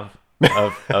have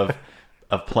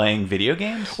of playing video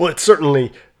games? Well, it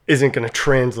certainly isn't going to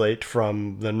translate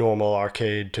from the normal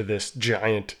arcade to this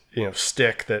giant,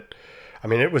 stick that, I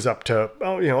mean, it was up to,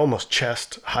 almost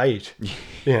chest height,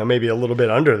 maybe a little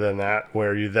bit under than that,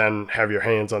 where you then have your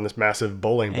hands on this massive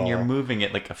bowling ball. And you're moving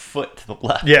it like a foot to the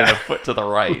left Yeah. and a foot to the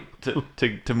right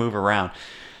to move around.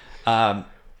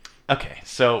 Okay,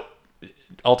 so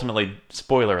ultimately,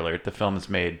 spoiler alert, the film is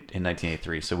made in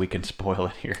 1983, so we can spoil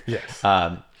it here. Yes.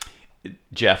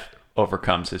 Jeff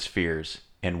overcomes his fears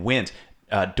and wins.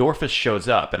 Dorfus shows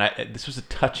up, and this was a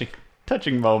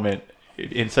touching moment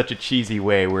in such a cheesy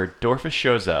way, where Dorfus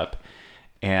shows up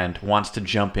and wants to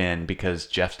jump in because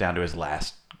Jeff's down to his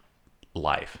last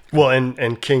life. Well,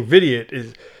 and King Vidiot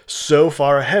is so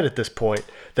far ahead at this point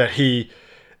that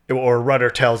Rudder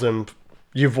tells him,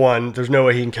 "You've won. There's no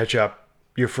way he can catch up.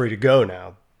 You're free to go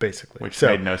now," basically. Which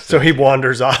made no sense. So he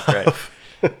wanders off.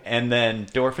 Right. And then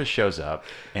Dorfus shows up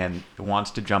and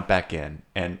wants to jump back in,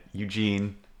 and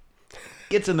Eugene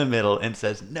gets in the middle and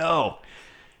says, "No,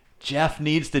 Jeff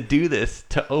needs to do this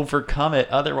to overcome it.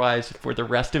 Otherwise, for the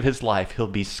rest of his life, he'll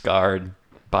be scarred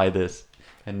by this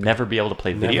and never be able to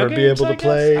play video Never games." be able I to guess.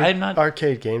 play I'm not.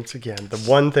 arcade games again. The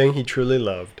one thing he truly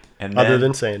loved, other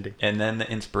than Sandy. And then the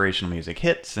inspirational music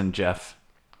hits, and Jeff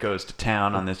goes to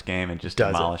town on this game and just Does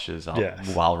it. demolishes Yes.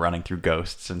 while running through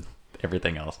ghosts and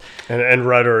everything else. And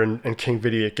Rudder and King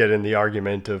Vidiot get in the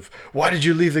argument of, "Why did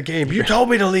you leave the game? You told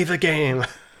me to leave the game."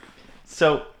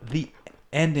 So the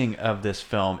ending of this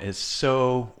film is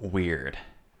so weird.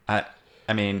 I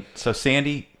mean, so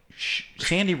Sandy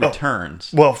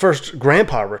returns. Well, first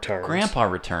Grandpa returns. Grandpa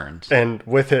returns. And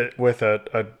with a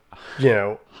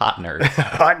Hot nerd.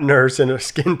 hot nurse in a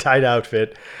skin tight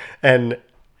outfit, and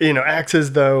acts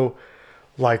as though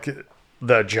like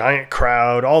the giant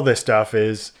crowd, all this stuff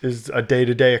is a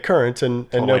day-to-day occurrence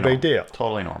and no Totally big deal.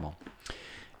 Totally normal.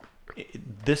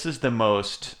 This is the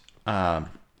most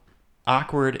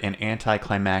awkward and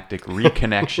anticlimactic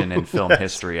reconnection in film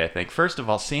history, I think. First of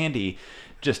all, Sandy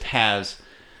just has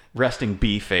resting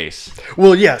bee face.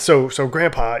 Well, yeah. So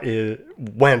Grandpa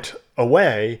went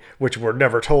away, which we're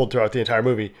never told throughout the entire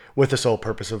movie, with the sole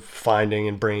purpose of finding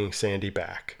and bringing Sandy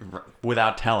back,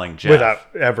 Without telling Jeff.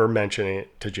 without ever mentioning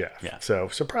it to Jeff. Yeah. So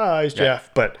surprise,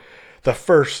 Jeff. But the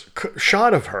first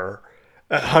shot of her,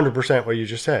 100% what you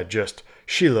just said. Just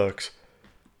she looks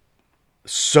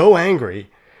so angry,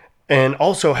 and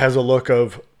also has a look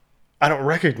of, I don't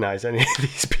recognize any of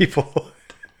these people.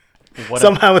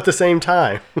 Somehow at the same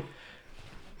time.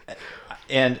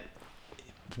 And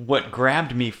what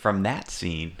grabbed me from that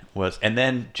scene was, and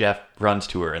then Jeff runs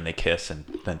to her and they kiss, and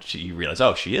then you realize,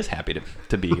 oh, she is happy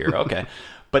to be here. Okay.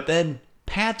 But then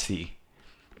Patsy,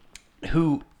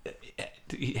 who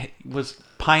was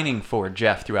pining for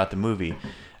Jeff throughout the movie,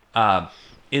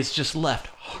 is just left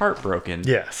heartbroken.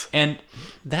 Yes. And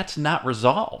that's not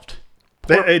resolved.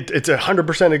 It's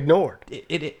 100% ignored.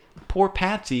 Poor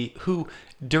Patsy, who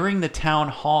during the town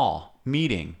hall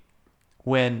meeting,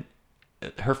 when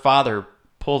her father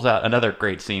pulls out another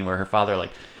great scene where her father,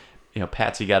 like,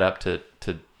 Patsy got up to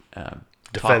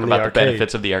talk about the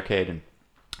benefits of the arcade, and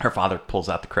her father pulls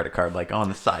out the credit card, like, on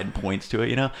the side and points to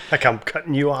it, Like, I'm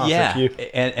cutting you off. Yeah, If you...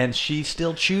 and she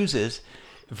still chooses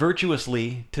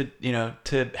virtuously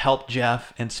to help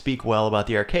Jeff and speak well about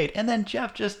the arcade, and then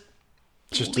Jeff just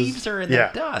leaves her in the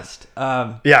dust.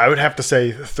 I would have to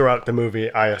say throughout the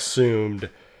movie, I assumed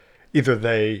either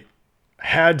they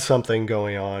had something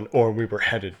going on or we were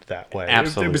headed that way.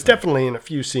 Absolutely. It was definitely in a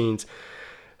few scenes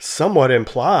somewhat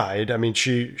implied. I mean,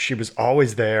 she was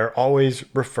always there, always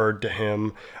referred to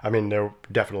him. I mean, there were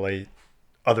definitely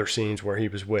other scenes where he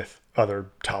was with other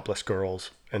topless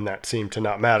girls, and that seemed to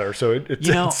not matter. So it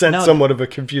sent somewhat of a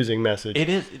confusing message. It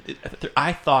is.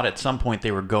 I thought at some point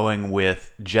they were going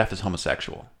with Jeff is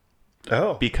homosexual.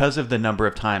 Oh. Because of the number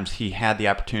of times he had the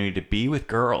opportunity to be with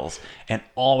girls and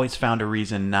always found a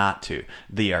reason not to.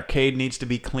 The arcade needs to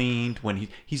be cleaned when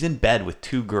he's in bed with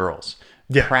two girls,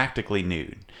 practically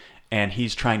nude. And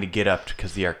he's trying to get up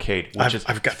because the arcade,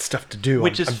 I've got stuff to do.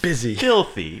 I'm busy.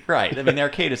 Filthy, right? I mean, the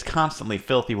arcade is constantly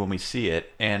filthy when we see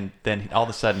it, and then all of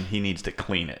a sudden he needs to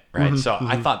clean it, right? So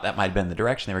I thought that might have been the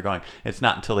direction they were going. It's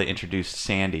not until they introduced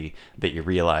Sandy that you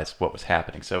realize what was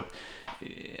happening. So,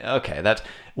 okay, that's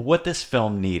what this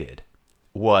film needed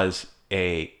was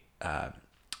a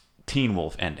Teen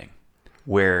Wolf ending,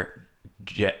 where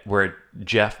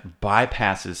Jeff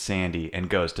bypasses Sandy and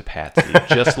goes to Patsy,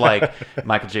 just like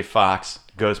Michael J. Fox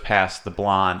goes past the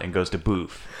blonde and goes to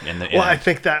Boof. I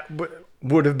think that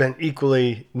would have been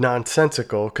equally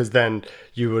nonsensical, because then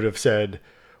you would have said,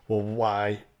 well,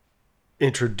 why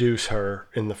introduce her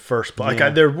in the first place?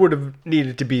 Like, there would have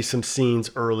needed to be some scenes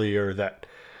earlier that,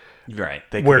 right,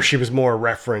 where she was more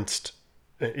referenced,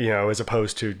 as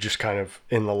opposed to just kind of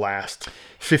in the last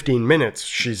 15 minutes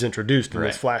she's introduced in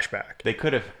this flashback. They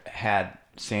could have had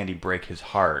Sandy break his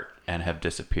heart and have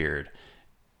disappeared,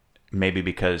 maybe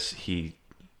because he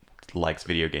likes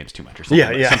video games too much or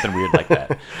something, something weird like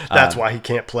that. That's why he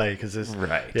can't play, because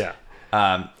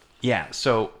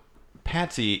So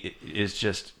Patsy is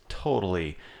just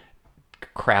totally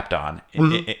crapped on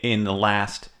in the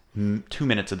last 2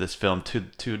 minutes of this film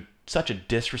to such a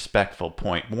disrespectful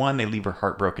point. One, they leave her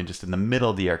heartbroken just in the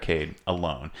middle of the arcade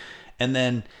alone. And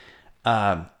then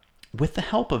with the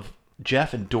help of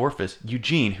Jeff and Dorfus,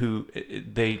 Eugene, who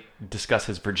they discuss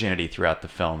his virginity throughout the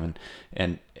film,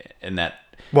 and that.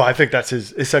 Well, I think that's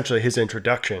essentially his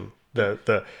introduction.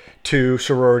 The two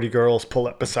sorority girls pull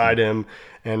up beside him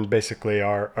and basically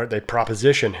they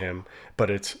proposition him, but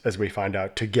it's, as we find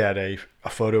out, to get a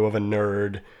photo of a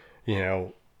nerd,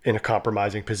 in a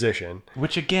compromising position.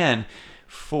 Which again,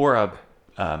 for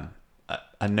a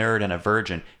nerd and a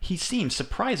virgin, he seems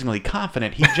surprisingly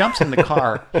confident. He jumps in the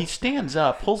car, he stands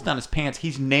up, pulls down his pants.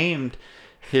 He's named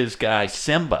his guy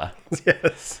Simba.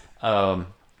 Yes.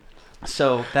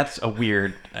 So that's a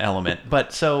weird element.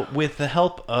 But so with the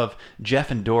help of Jeff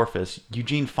and Dorfus,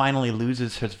 Eugene finally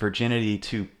loses his virginity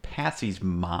to Patsy's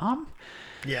mom.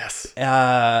 Yes.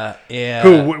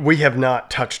 Who we have not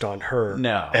touched on her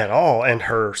at all, and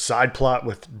her side plot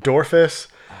with Dorfus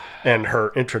and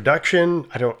her introduction.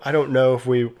 I don't know if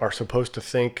we are supposed to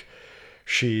think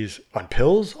she's on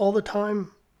pills all the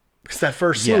time, because that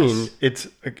first scene, it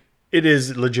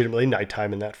is legitimately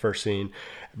nighttime in that first scene,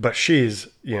 but she's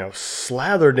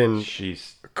slathered in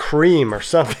cream or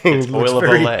something. It's oil of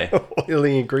Olay.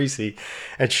 Oily and greasy,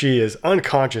 and she is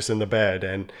unconscious in the bed,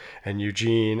 and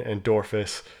Eugene and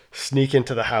Dorfus sneak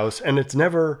into the house, and it's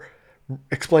never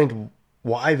explained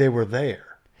why they were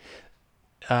there.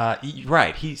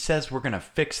 Right. He says we're going to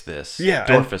fix this. Yeah.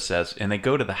 Dorfus says, and they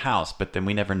go to the house, but then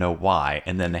we never know why,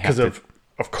 and then they have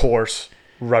of course,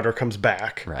 Rudder comes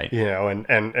back, Right. You know,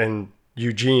 and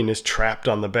Eugene is trapped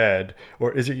on the bed,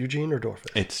 or is it Eugene or Dorfus?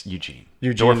 It's Eugene.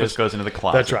 Eugene Dorfus goes into the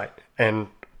closet. That's right, and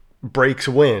breaks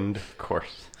wind. Of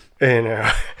course. You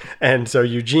know, and so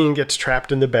Eugene gets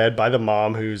trapped in the bed by the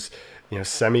mom, who's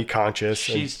semi-conscious,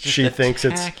 and She's just she thinks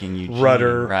it's attacking Eugene.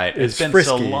 Rudder. Right. Is It's been frisky.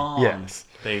 so long. Yes,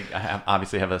 They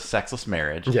obviously have a sexless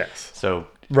marriage. Yes. So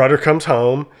Rudder comes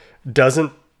home,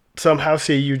 doesn't somehow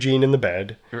see Eugene in the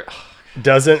bed,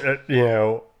 doesn't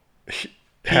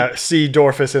see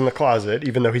Dorfus in the closet,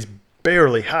 even though he's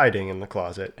barely hiding in the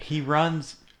closet. he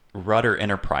runs Rudder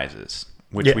Enterprises,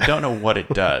 which Yeah. we don't know what it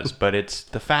does, but it's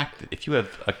the fact that if you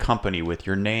have a company with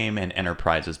your name and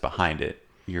enterprises behind it,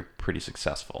 you're pretty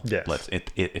successful. Yes.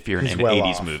 If you're in He's an well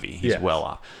 80s off. movie, he's Yes. well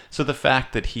off. So the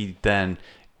fact that he then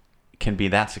can be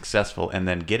that successful and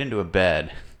then get into a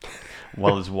bed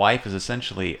while his wife is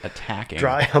essentially attacking,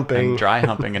 Dry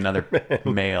humping. another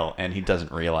male, and he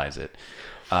doesn't realize it.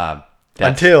 That's-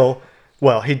 Until,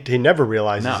 well, he never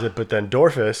realizes No. it, but then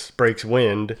Dorfus breaks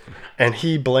wind, and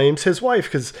he blames his wife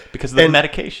because because of the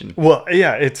medication. Well,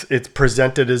 yeah, it's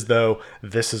presented as though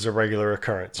this is a regular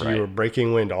occurrence. Right. You are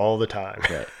breaking wind all the time.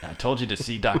 Right. I told you to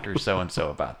see Dr. So-and-so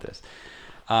about this.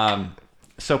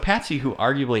 So Patsy, who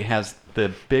arguably has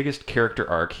the biggest character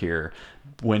arc here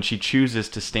when she chooses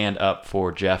to stand up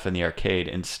for Jeff in the arcade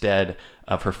instead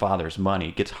of her father's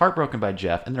money, gets heartbroken by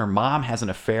Jeff, and her mom has an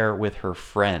affair with her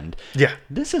friend. Yeah.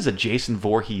 This is a Jason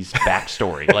Voorhees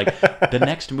backstory. Like, the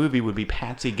next movie would be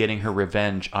Patsy getting her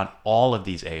revenge on all of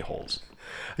these a-holes.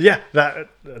 Yeah,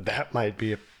 that might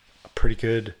be a pretty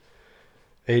good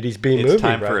 80s B movie. It's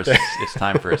time right there. it's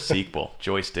time for a sequel.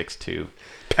 Joysticks 2.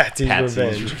 Patsy's Patsy's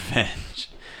Revenge. Revenge.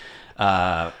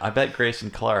 I bet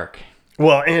Grayson Clark.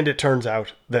 Well, and it turns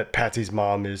out that Patsy's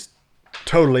mom is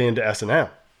totally into S&M.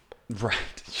 Right.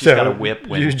 She's got a whip.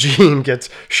 Eugene gets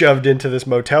shoved into this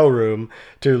motel room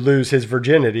to lose his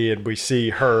virginity, and we see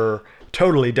her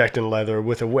totally decked in leather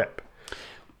with a whip.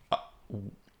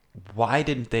 Why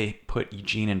didn't they put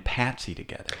Eugene and Patsy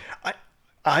together?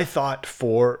 I thought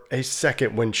for a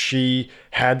second when she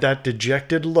had that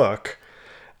dejected look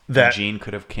that Eugene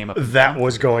could have came up with that something.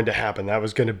 was going to happen. That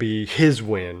was going to be his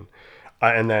win.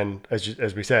 And then,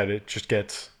 as we said, it just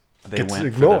gets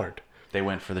ignored. They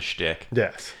went for the shtick.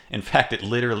 Yes. In fact,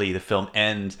 the film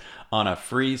ends on a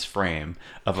freeze frame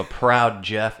of a proud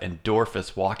Jeff and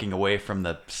Dorfus walking away from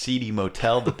the seedy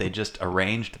motel that they just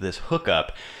arranged this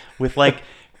hookup with, like,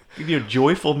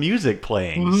 joyful music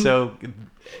playing. Mm-hmm. So,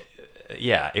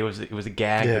 yeah, it was a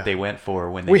gag that they went for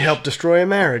when they We helped destroy a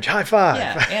marriage. High five.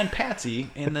 Yeah, and Patsy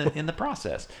in the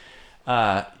process.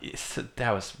 That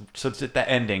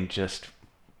ending just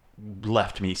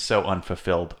left me so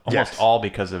unfulfilled, almost Yes. all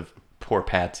because of poor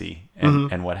Patsy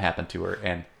and what happened to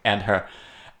her and her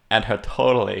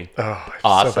totally it's so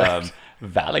awesome bad.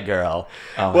 Valley Girl.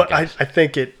 Oh my Well, gosh. I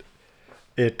think it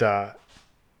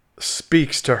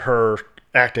speaks to her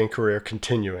acting career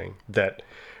continuing, that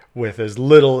with as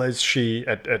little as she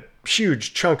at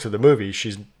huge chunks of the movie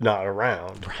she's not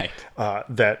around, Right.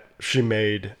 that she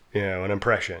made an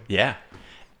impression. Yeah,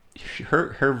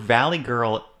 her Valley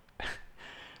Girl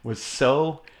was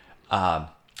so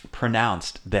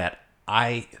pronounced that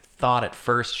I thought at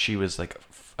first she was like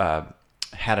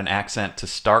had an accent to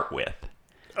start with.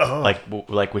 Oh.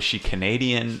 Like was she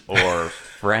Canadian or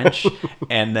French?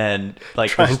 And then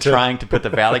was Trying to put the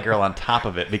Valley Girl on top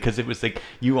of it, because it was like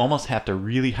you almost have to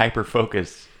really hyper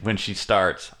focus when she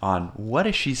starts on what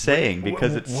is she saying,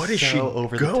 because it's what is so she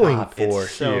over going the top. for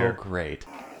It's so here? great.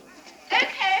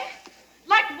 Okay,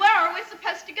 like where are we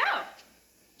supposed to go?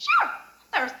 Sure,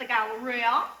 there's the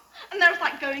Galleria, and there's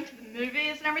like going to the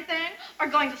movies and everything, or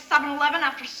going to 7-Eleven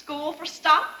after school for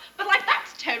stuff, but like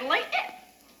that's totally it.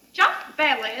 Jeff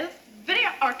Bailey's Video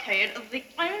Arcade is the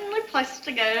only place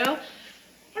to go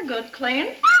for good,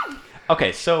 clean fun.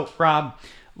 Okay, so Rob,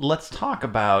 let's talk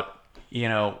about,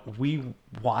 we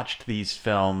watched these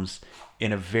films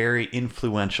in a very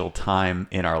influential time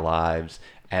in our lives,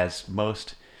 as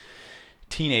most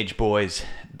teenage boys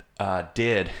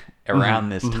did around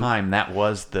this time. That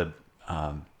was the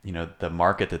the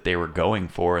market that they were going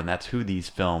for, and that's who these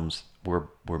films were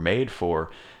made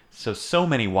for. So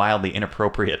many wildly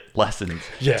inappropriate lessons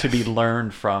Yes. to be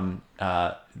learned from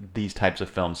these types of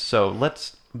films. So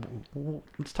let's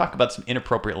talk about some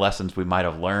inappropriate lessons we might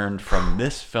have learned from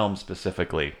this film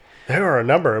specifically. There are a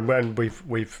number, and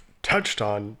we've touched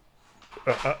on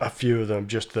a few of them.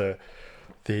 Just the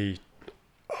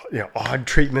odd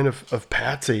treatment of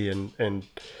Patsy and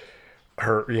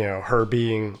her her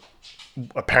being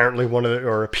apparently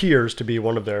appears to be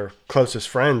one of their closest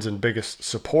friends and biggest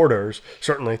supporters,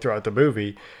 certainly throughout the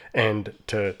movie, and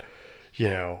to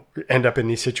end up in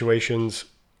these situations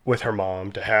with her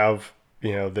mom, to have,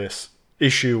 this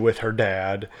issue with her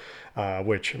dad,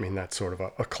 which, I mean, that's sort of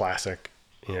a classic,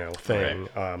 thing.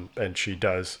 Right. And she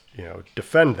does,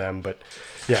 defend them. But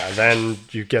yeah, then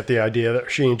you get the idea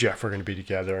that she and Jeff are going to be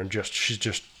together, and she's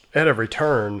just at every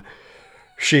turn,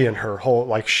 she and her whole,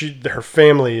 her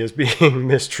family is being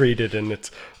mistreated, and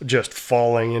it's just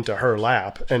falling into her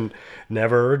lap, and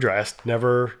never addressed,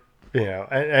 never,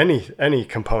 any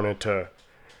component to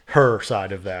her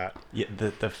side of that. Yeah,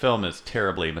 the film is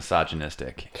terribly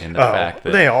misogynistic in the fact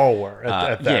that they all were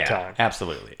at that yeah, time.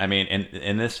 Absolutely. I mean,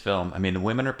 in this film, I mean, the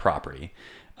women are property.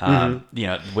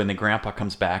 Mm-hmm. When the grandpa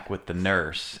comes back with the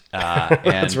nurse, and,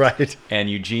 That's right. And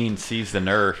Eugene sees the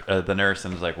nurse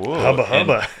and is like, "Whoa!" Hubba,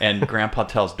 hubba. And Grandpa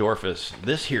tells Dorfus,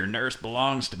 "This here nurse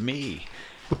belongs to me,"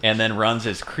 and then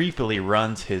creepily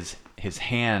runs his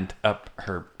hand up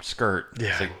her skirt. Yeah.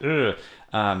 It's like,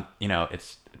 ugh.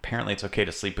 It's apparently it's okay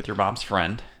to sleep with your mom's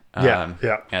friend. Yeah.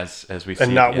 As we see,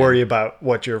 And not worry about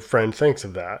what your friend thinks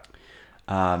of that.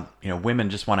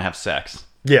 Women just want to have sex.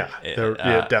 Yeah,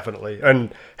 definitely.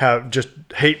 And just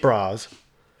hate bras.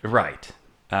 Right.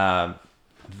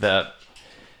 That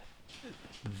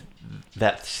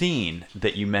scene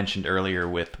that you mentioned earlier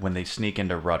with when they sneak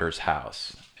into Rudder's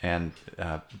house, and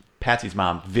Patsy's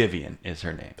mom, Vivian, is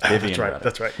her name. Vivian That's right. Rudder.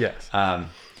 That's right. Yes.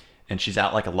 And she's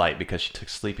out like a light because she took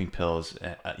sleeping pills.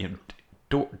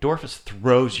 Dorfus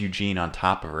throws Eugene on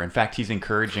top of her. In fact, he's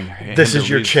encouraging her. This is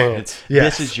your chance.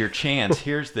 Yes. This is your chance.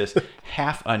 Here's this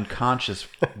half unconscious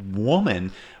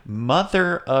woman,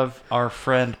 mother of our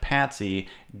friend Patsy.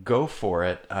 Go for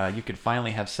it. You could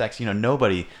finally have sex.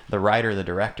 Nobody, the writer, the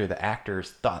director, the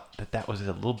actors, thought that was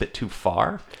a little bit too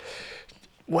far.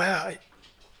 Well,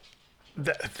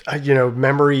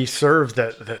 memory serves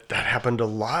that happened a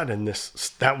lot in this.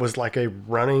 That was like a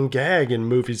running gag in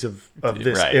movies of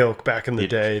this Right. ilk back in the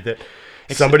day, that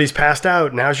somebody's passed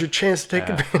out. Now's your chance to take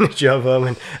advantage of them.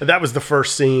 And that was the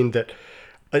first scene that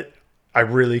I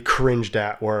really cringed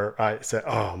at, where I said,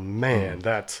 oh man,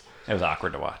 it was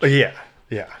awkward to watch. Yeah.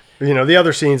 The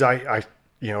other scenes I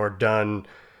are done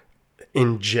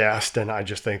in jest, and I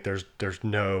just think there's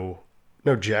no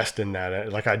jest in that.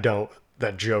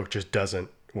 That joke just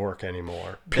doesn't work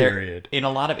anymore. Period. In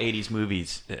a lot of 80s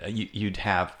movies, you'd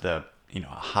have the a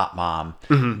hot mom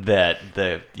Mm-hmm. that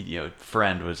the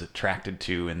friend was attracted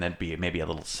to, and that'd be maybe a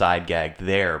little side gag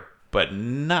there, but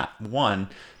not one.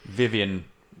 Vivian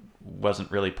wasn't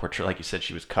really portrayed, like you said,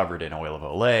 she was covered in oil of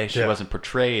Olay. She wasn't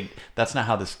portrayed. That's not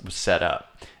how this was set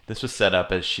up. This was set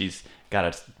up as she's got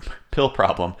a pill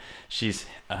problem. She's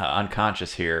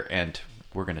unconscious here, and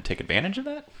we're going to take advantage of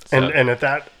that. So, And at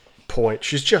that point,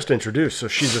 she's just introduced, so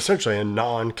she's essentially a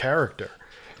non-character.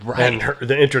 Right. And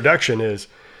the introduction is,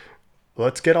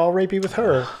 let's get all rapey with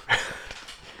her.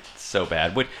 so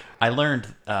bad. What I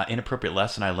learned, inappropriate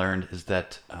lesson I learned is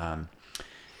that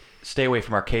stay away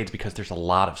from arcades because there's a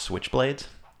lot of switchblades.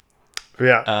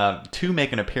 Yeah. Two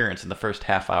make an appearance in the first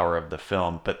half hour of the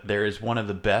film, but there is one of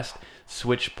the best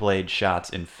switchblade shots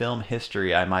in film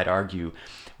history, I might argue,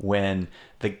 when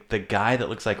the guy that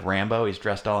looks like Rambo, he's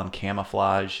dressed all in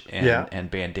camouflage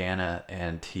and bandana,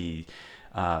 and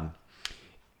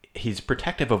he's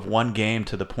protective of one game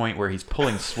to the point where he's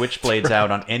pulling switchblades out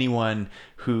on anyone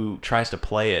who tries to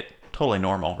play it. Totally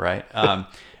normal, right?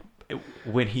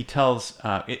 When he tells,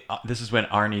 this is when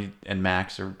Arnie and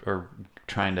Max are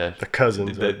trying to, the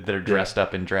cousins that are dressed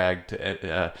up in drag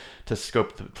to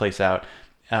scope the place out.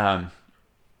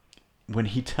 When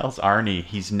he tells Arnie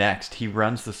he's next, he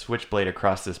runs the switchblade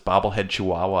across this bobblehead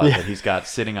chihuahua that he's got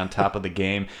sitting on top of the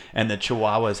game, and the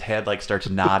chihuahua's head starts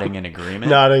nodding in agreement.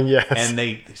 Nodding, yes. And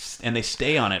they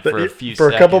stay on it for a few for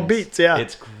seconds. a couple beats, yeah.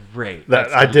 It's great.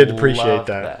 I did appreciate love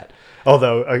that.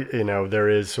 Although there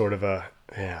is sort of a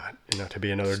to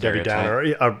be another Debbie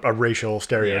Stereotype. Downer, a racial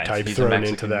stereotype he's a thrown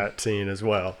Mexican. into that scene as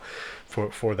well,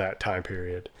 for that time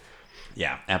period.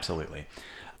 Yeah, absolutely.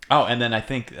 Oh, and then I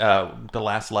think the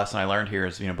last lesson I learned here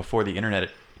is, before the internet,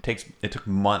 it took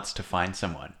months to find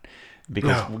someone,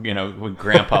 because when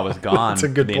Grandpa was gone That's a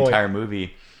good the point. entire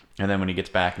movie, and then when he gets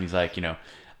back and he's like,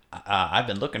 I've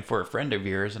been looking for a friend of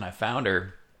yours and I found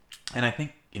her, and I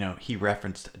think he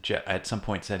referenced at some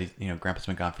point said Grandpa's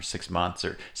been gone for 6 months,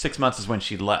 or 6 months is when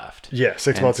she left. Yeah,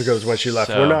 6 months ago is when she left.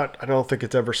 So, I don't think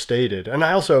it's ever stated, and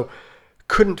I also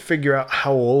couldn't figure out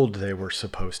how old they were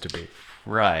supposed to be.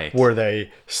 right. Were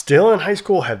they still in high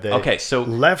school? Had they so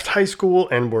left high school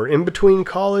and were in between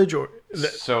college? Or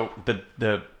So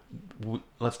the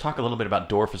let's talk a little bit about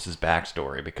Dorfus's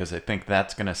backstory, because I think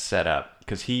that's going to set up,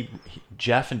 because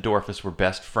Jeff and Dorfus were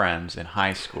best friends in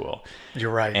high school.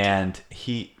 You're right. And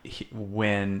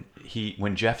when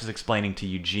Jeff is explaining to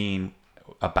Eugene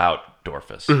about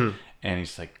Dorfus, and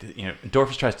he's like,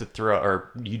 Dorfus tries to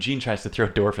Eugene tries to throw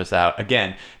Dorfus out.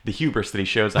 Again, the hubris that he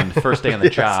shows on the first day on the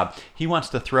job. He wants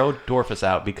to throw Dorfus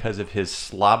out because of his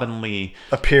slovenly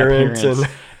appearance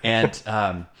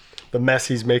and the mess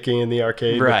he's making in the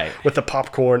arcade, right, with the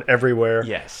popcorn everywhere.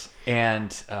 Yes.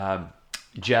 And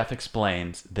Jeff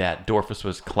explains that Dorfus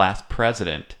was class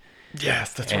president.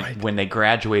 Yes, that's right. When they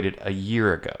graduated a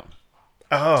year ago.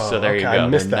 Oh, so there you go. I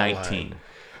missed They're that 19. line.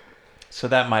 So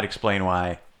that might explain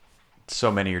why so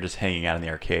many are just hanging out in the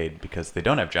arcade, because they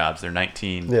don't have jobs. They're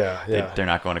 19. Yeah. They're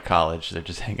not going to college. They're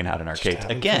just hanging out in arcades.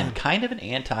 Again, kind of an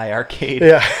anti-arcade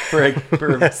for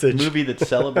a movie that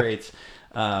celebrates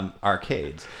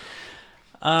arcades.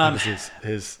 That was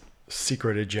his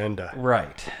secret agenda.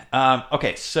 Right.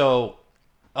 Okay. So,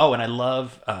 and I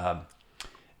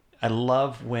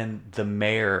love when the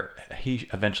mayor, he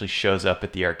eventually shows up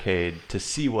at the arcade to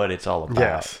see what it's all about.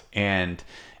 Yes. And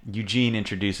Eugene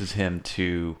introduces him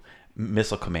to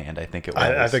Missile Command, I think it was.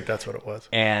 I think that's what it was.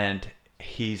 And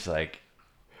he's like,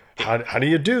 how do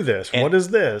you do this? What is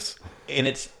this? And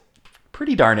it's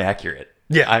pretty darn accurate.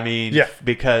 Yeah. I mean,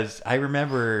 because I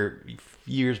remember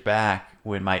years back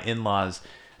when my in-laws,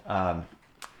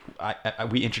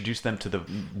 we introduced them to the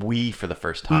Wii for the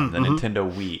first time, the Nintendo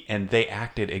Wii, and they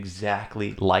acted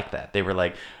exactly like that. They were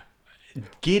like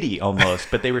giddy almost,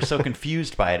 but they were so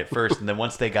confused by it at first, and then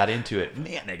once they got into it,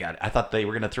 man, I thought they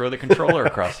were going to throw the controller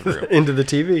across the room into the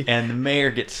TV. And the mayor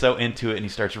gets so into it, and he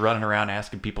starts running around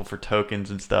asking people for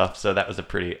tokens and stuff. So that was a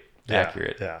pretty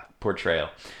accurate portrayal.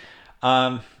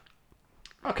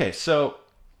 Okay, so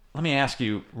let me ask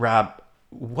you, Rob,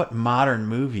 what modern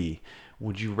movie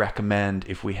would you recommend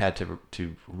if we had to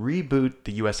reboot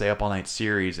the USA Up All Night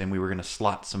series and we were going to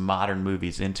slot some modern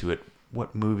movies into it?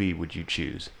 What movie would you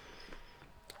choose?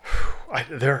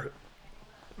 There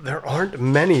aren't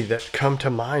many that come to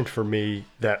mind for me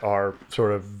that are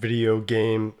sort of video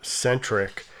game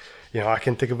centric. I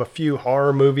can think of a few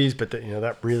horror movies, but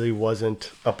that really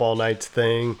wasn't Up All Night's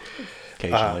thing.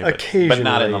 Occasionally, but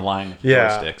not in the line of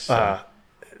joysticks.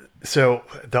 So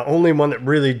the only one that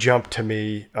really jumped to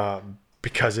me,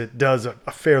 because it does a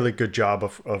fairly good job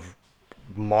of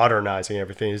modernizing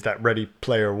everything, is that Ready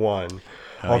Player One.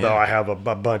 Although I have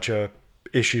a bunch of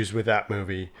issues with that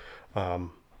movie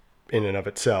in and of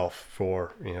itself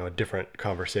for a different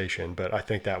conversation, but I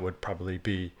think that would probably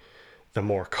be the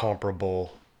more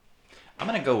comparable. I'm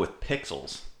gonna go with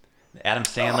Pixels. Adam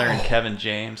Sandler and Kevin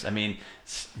James. I mean,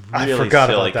 really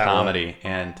silly comedy,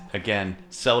 and again,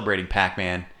 celebrating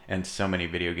Pac-Man and so many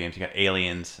video games. You got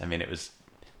Aliens. I mean, it was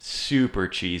super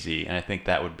cheesy, and I think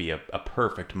that would be a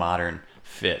perfect modern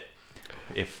fit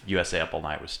if USA Up All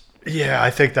Night was. Yeah, I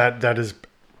think that is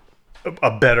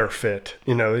a better fit.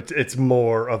 It's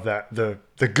more of that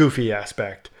the goofy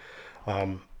aspect.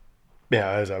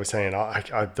 As I was saying,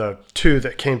 the two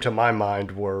that came to my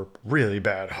mind were really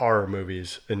bad horror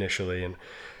movies initially, and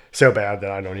so bad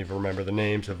that I don't even remember the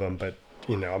names of them. But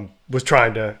I was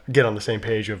trying to get on the same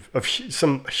page of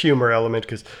some humor element,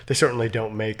 because they certainly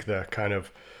don't make the kind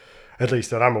of, at least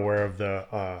that I'm aware of,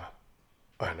 the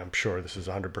and I'm sure this is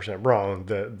 100% wrong,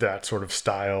 that sort of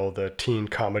style, the teen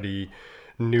comedy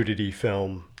nudity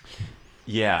film.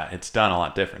 Yeah, it's done a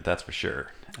lot different, that's for sure.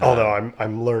 Although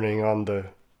I'm learning on the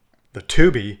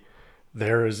Tubi,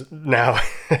 there is now,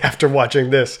 after watching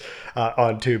this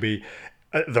on Tubi,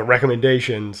 the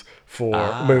recommendations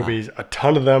for movies, a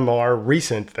ton of them are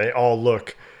recent. They all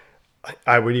look,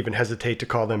 I would even hesitate to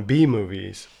call them B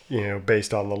movies,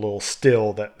 based on the little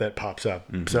still that pops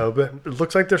up. Mm-hmm. So but it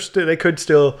looks like they could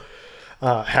still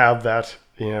have that,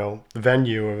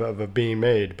 venue of being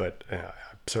made, but I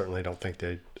certainly don't think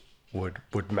they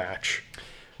would match.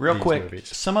 Real these quick,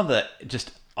 movies. Some of the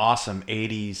just awesome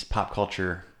 80s pop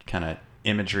culture kind of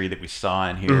imagery that we saw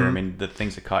in here. I mean, the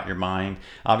things that caught your mind.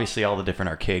 Obviously, all the different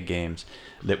arcade games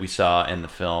that we saw in the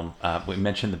film. We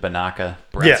mentioned the Banaka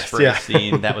breath spray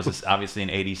scene. That was obviously an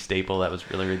 80s staple. That was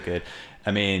really, really good.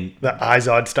 I mean, the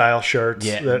Izod style shirts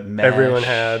that Mesh, everyone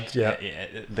had.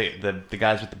 The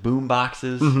guys with the boom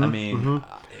boxes. I mean,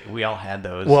 we all had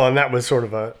those. Well, and that was sort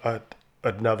of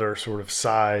another sort of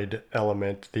side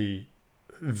element. The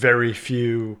very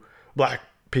few black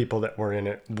people that were in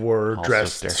it were also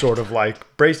dressed sort of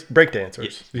like break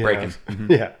dancers. Breaking.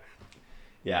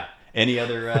 Yeah. Any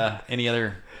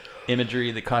other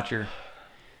imagery that caught your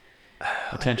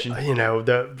attention?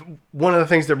 One of the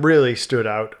things that really stood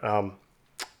out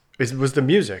was the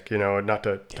music, not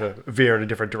to veer in a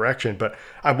different direction, but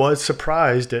I was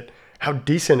surprised at how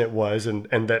decent it was, and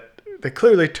that they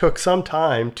clearly took some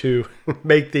time to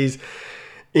make these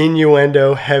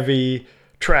innuendo heavy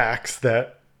tracks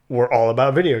that were all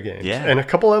about video games. Yeah. And a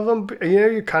couple of them,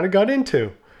 you kind of got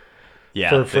into.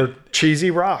 Yeah, For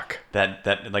cheesy rock.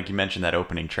 That like you mentioned, that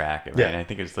opening track. I mean, Yeah. I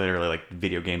think it's literally like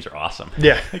video games are awesome.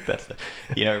 Yeah. Like that's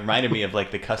it reminded me of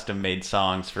like the custom made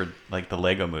songs for like the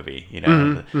Lego movie.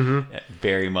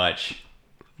 Very much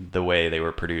the way they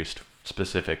were produced,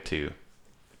 specific to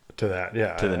that.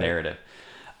 Yeah. the narrative.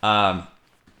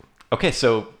 Okay,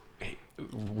 so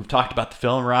we've talked about the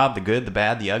film, Rob, the good, the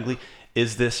bad, the ugly.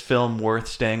 Is this film worth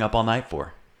staying up all night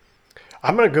for?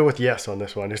 I'm going to go with yes on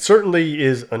this one. It certainly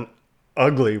is an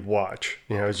ugly watch.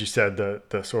 As you said,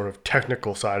 the sort of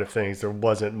technical side of things, there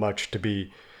wasn't much to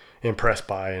be impressed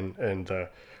by, and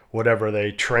whatever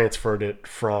they transferred it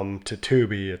from to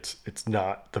Tubi, it's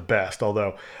not the best.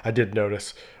 Although I did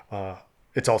notice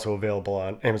it's also available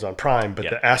on Amazon Prime, but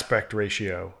the aspect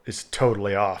ratio is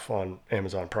totally off on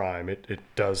Amazon Prime. It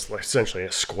does essentially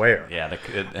a square. Yeah,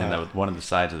 one of the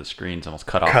sides of the screen's almost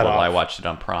cut off Cut while off. I watched it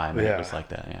on Prime, and it was like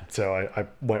that. Yeah. So I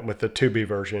went with the Tubi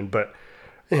version, but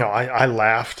I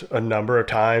laughed a number of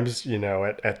times,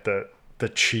 at the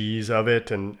cheese of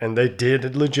it, and they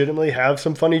did legitimately have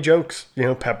some funny jokes,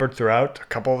 peppered throughout. A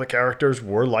couple of the characters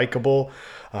were likable.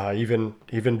 Even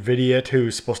Vidiot,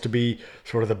 who's supposed to be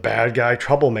sort of the bad guy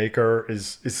troublemaker,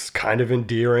 is kind of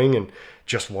endearing and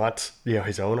just wants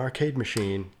his own arcade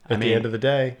machine at the end of the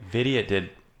day. Vidiot did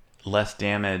less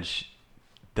damage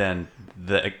than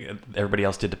everybody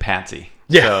else did to Patsy.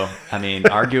 Yeah. So I mean,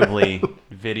 arguably,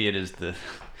 Vidiot is the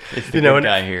good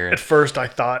guy here. At first, I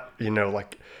thought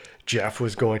like Jeff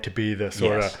was going to be the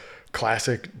sort Yes. of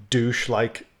classic douche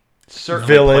like Certainly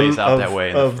villain plays out of, that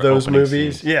way in of the those opening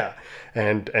movies. scenes. Yeah.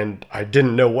 And I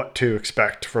didn't know what to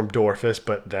expect from Dorfus,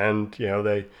 but then,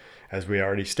 they, as we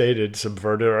already stated,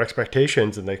 subverted our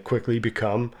expectations, and they quickly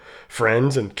become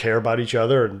friends and care about each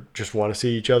other and just want to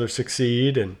see each other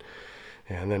succeed. And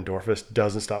then Dorfus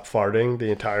doesn't stop farting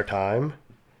the entire time.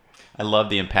 I love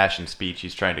the impassioned speech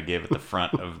he's trying to give at the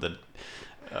front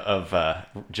of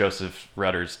Joseph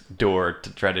Rudder's door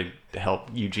to try to help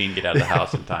Eugene get out of the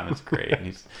house in time. It's great.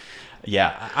 And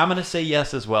I'm going to say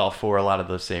yes as well for a lot of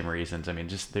those same reasons. I mean,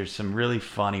 just there's some really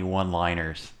funny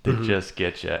one-liners that just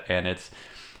get you, and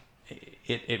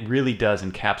it really does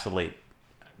encapsulate.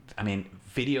 I mean,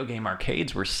 video game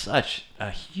arcades were such a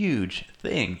huge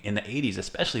thing in the 80s,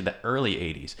 especially the early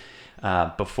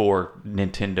 80s, before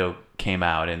Nintendo came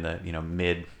out in the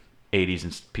mid 80s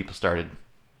and people started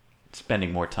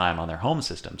spending more time on their home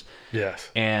systems. Yes.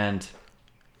 And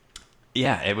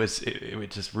yeah, it was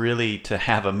just really to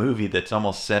have a movie that's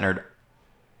almost centered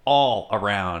all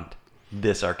around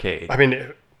this arcade. I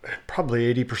mean,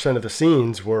 probably 80% of the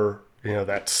scenes were,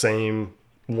 that same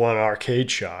one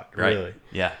arcade shot, really. Right.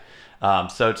 Yeah.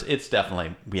 So it's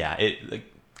definitely,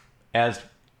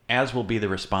 as will be the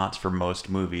response for most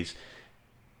movies,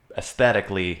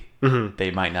 aesthetically,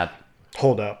 they might not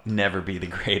Hold up. never be the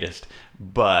greatest,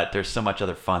 but there's so much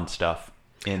other fun stuff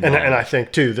in And there. I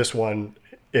think, too, this one,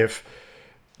 if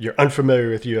you're unfamiliar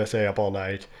with USA Up All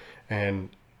Night, and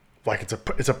like it's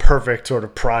a perfect sort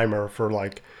of primer for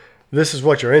like, this is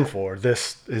what you're in for.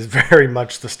 This is very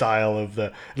much the style of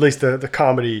at least the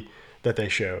comedy that they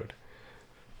showed.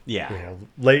 Yeah.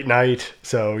 Late night,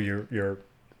 so you're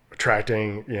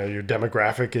attracting, your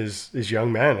demographic is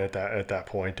young men at that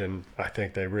point, and I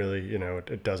think they really,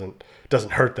 it doesn't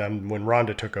hurt them when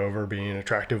Rhonda took over being an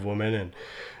attractive woman, and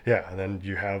then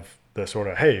you have the sort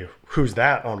of, hey, who's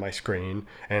that on my screen,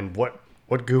 and what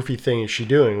goofy thing is she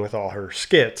doing with all her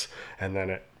skits, and then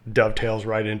it dovetails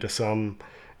right into some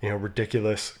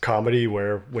ridiculous comedy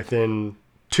where within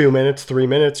 2 minutes, 3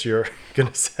 minutes, you're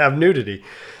gonna have nudity.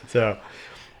 So,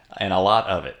 and a lot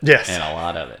of it. Yes. And a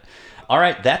lot of it. All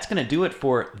right, that's going to do it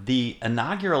for the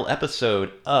inaugural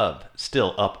episode of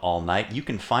Still Up All Night. You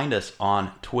can find us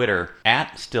on Twitter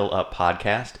at Still Up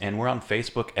Podcast, and we're on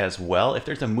Facebook as well. If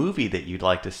there's a movie that you'd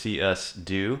like to see us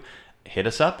do, hit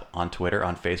us up on Twitter,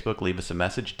 on Facebook, leave us a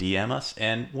message, DM us,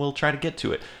 and we'll try to get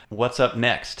to it. What's up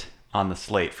next on the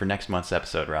slate for next month's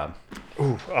episode, Rob?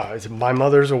 Is it My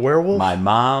Mother's a Werewolf? My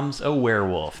Mom's a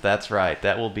Werewolf. That's right.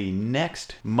 That will be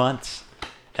next month's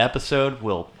episode.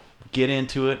 We'll get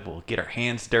into it. We'll get our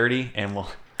hands dirty, and we'll...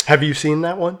 Have you seen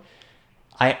that one?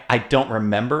 I don't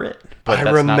remember it, but I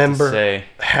that's remember not to say...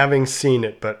 having seen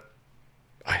it, but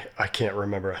I can't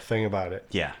remember a thing about it.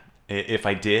 Yeah. If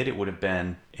I did, it would have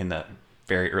been in the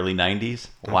very early 90s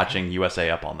watching USA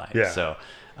Up All Night. Yeah. So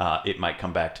it might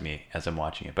come back to me as I'm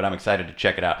watching it. But I'm excited to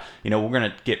check it out. We're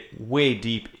going to get way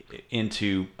deep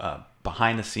into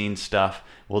behind the scenes stuff.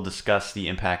 We'll discuss the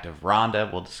impact of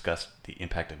Rhonda. We'll discuss the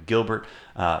impact of Gilbert,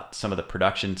 some of the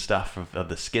production stuff of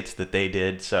the skits that they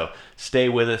did. So stay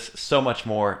with us. So much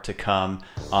more to come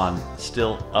on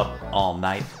Still Up All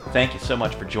Night. Thank you so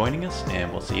much for joining us,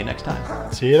 and we'll see you next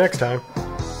time. See you next time.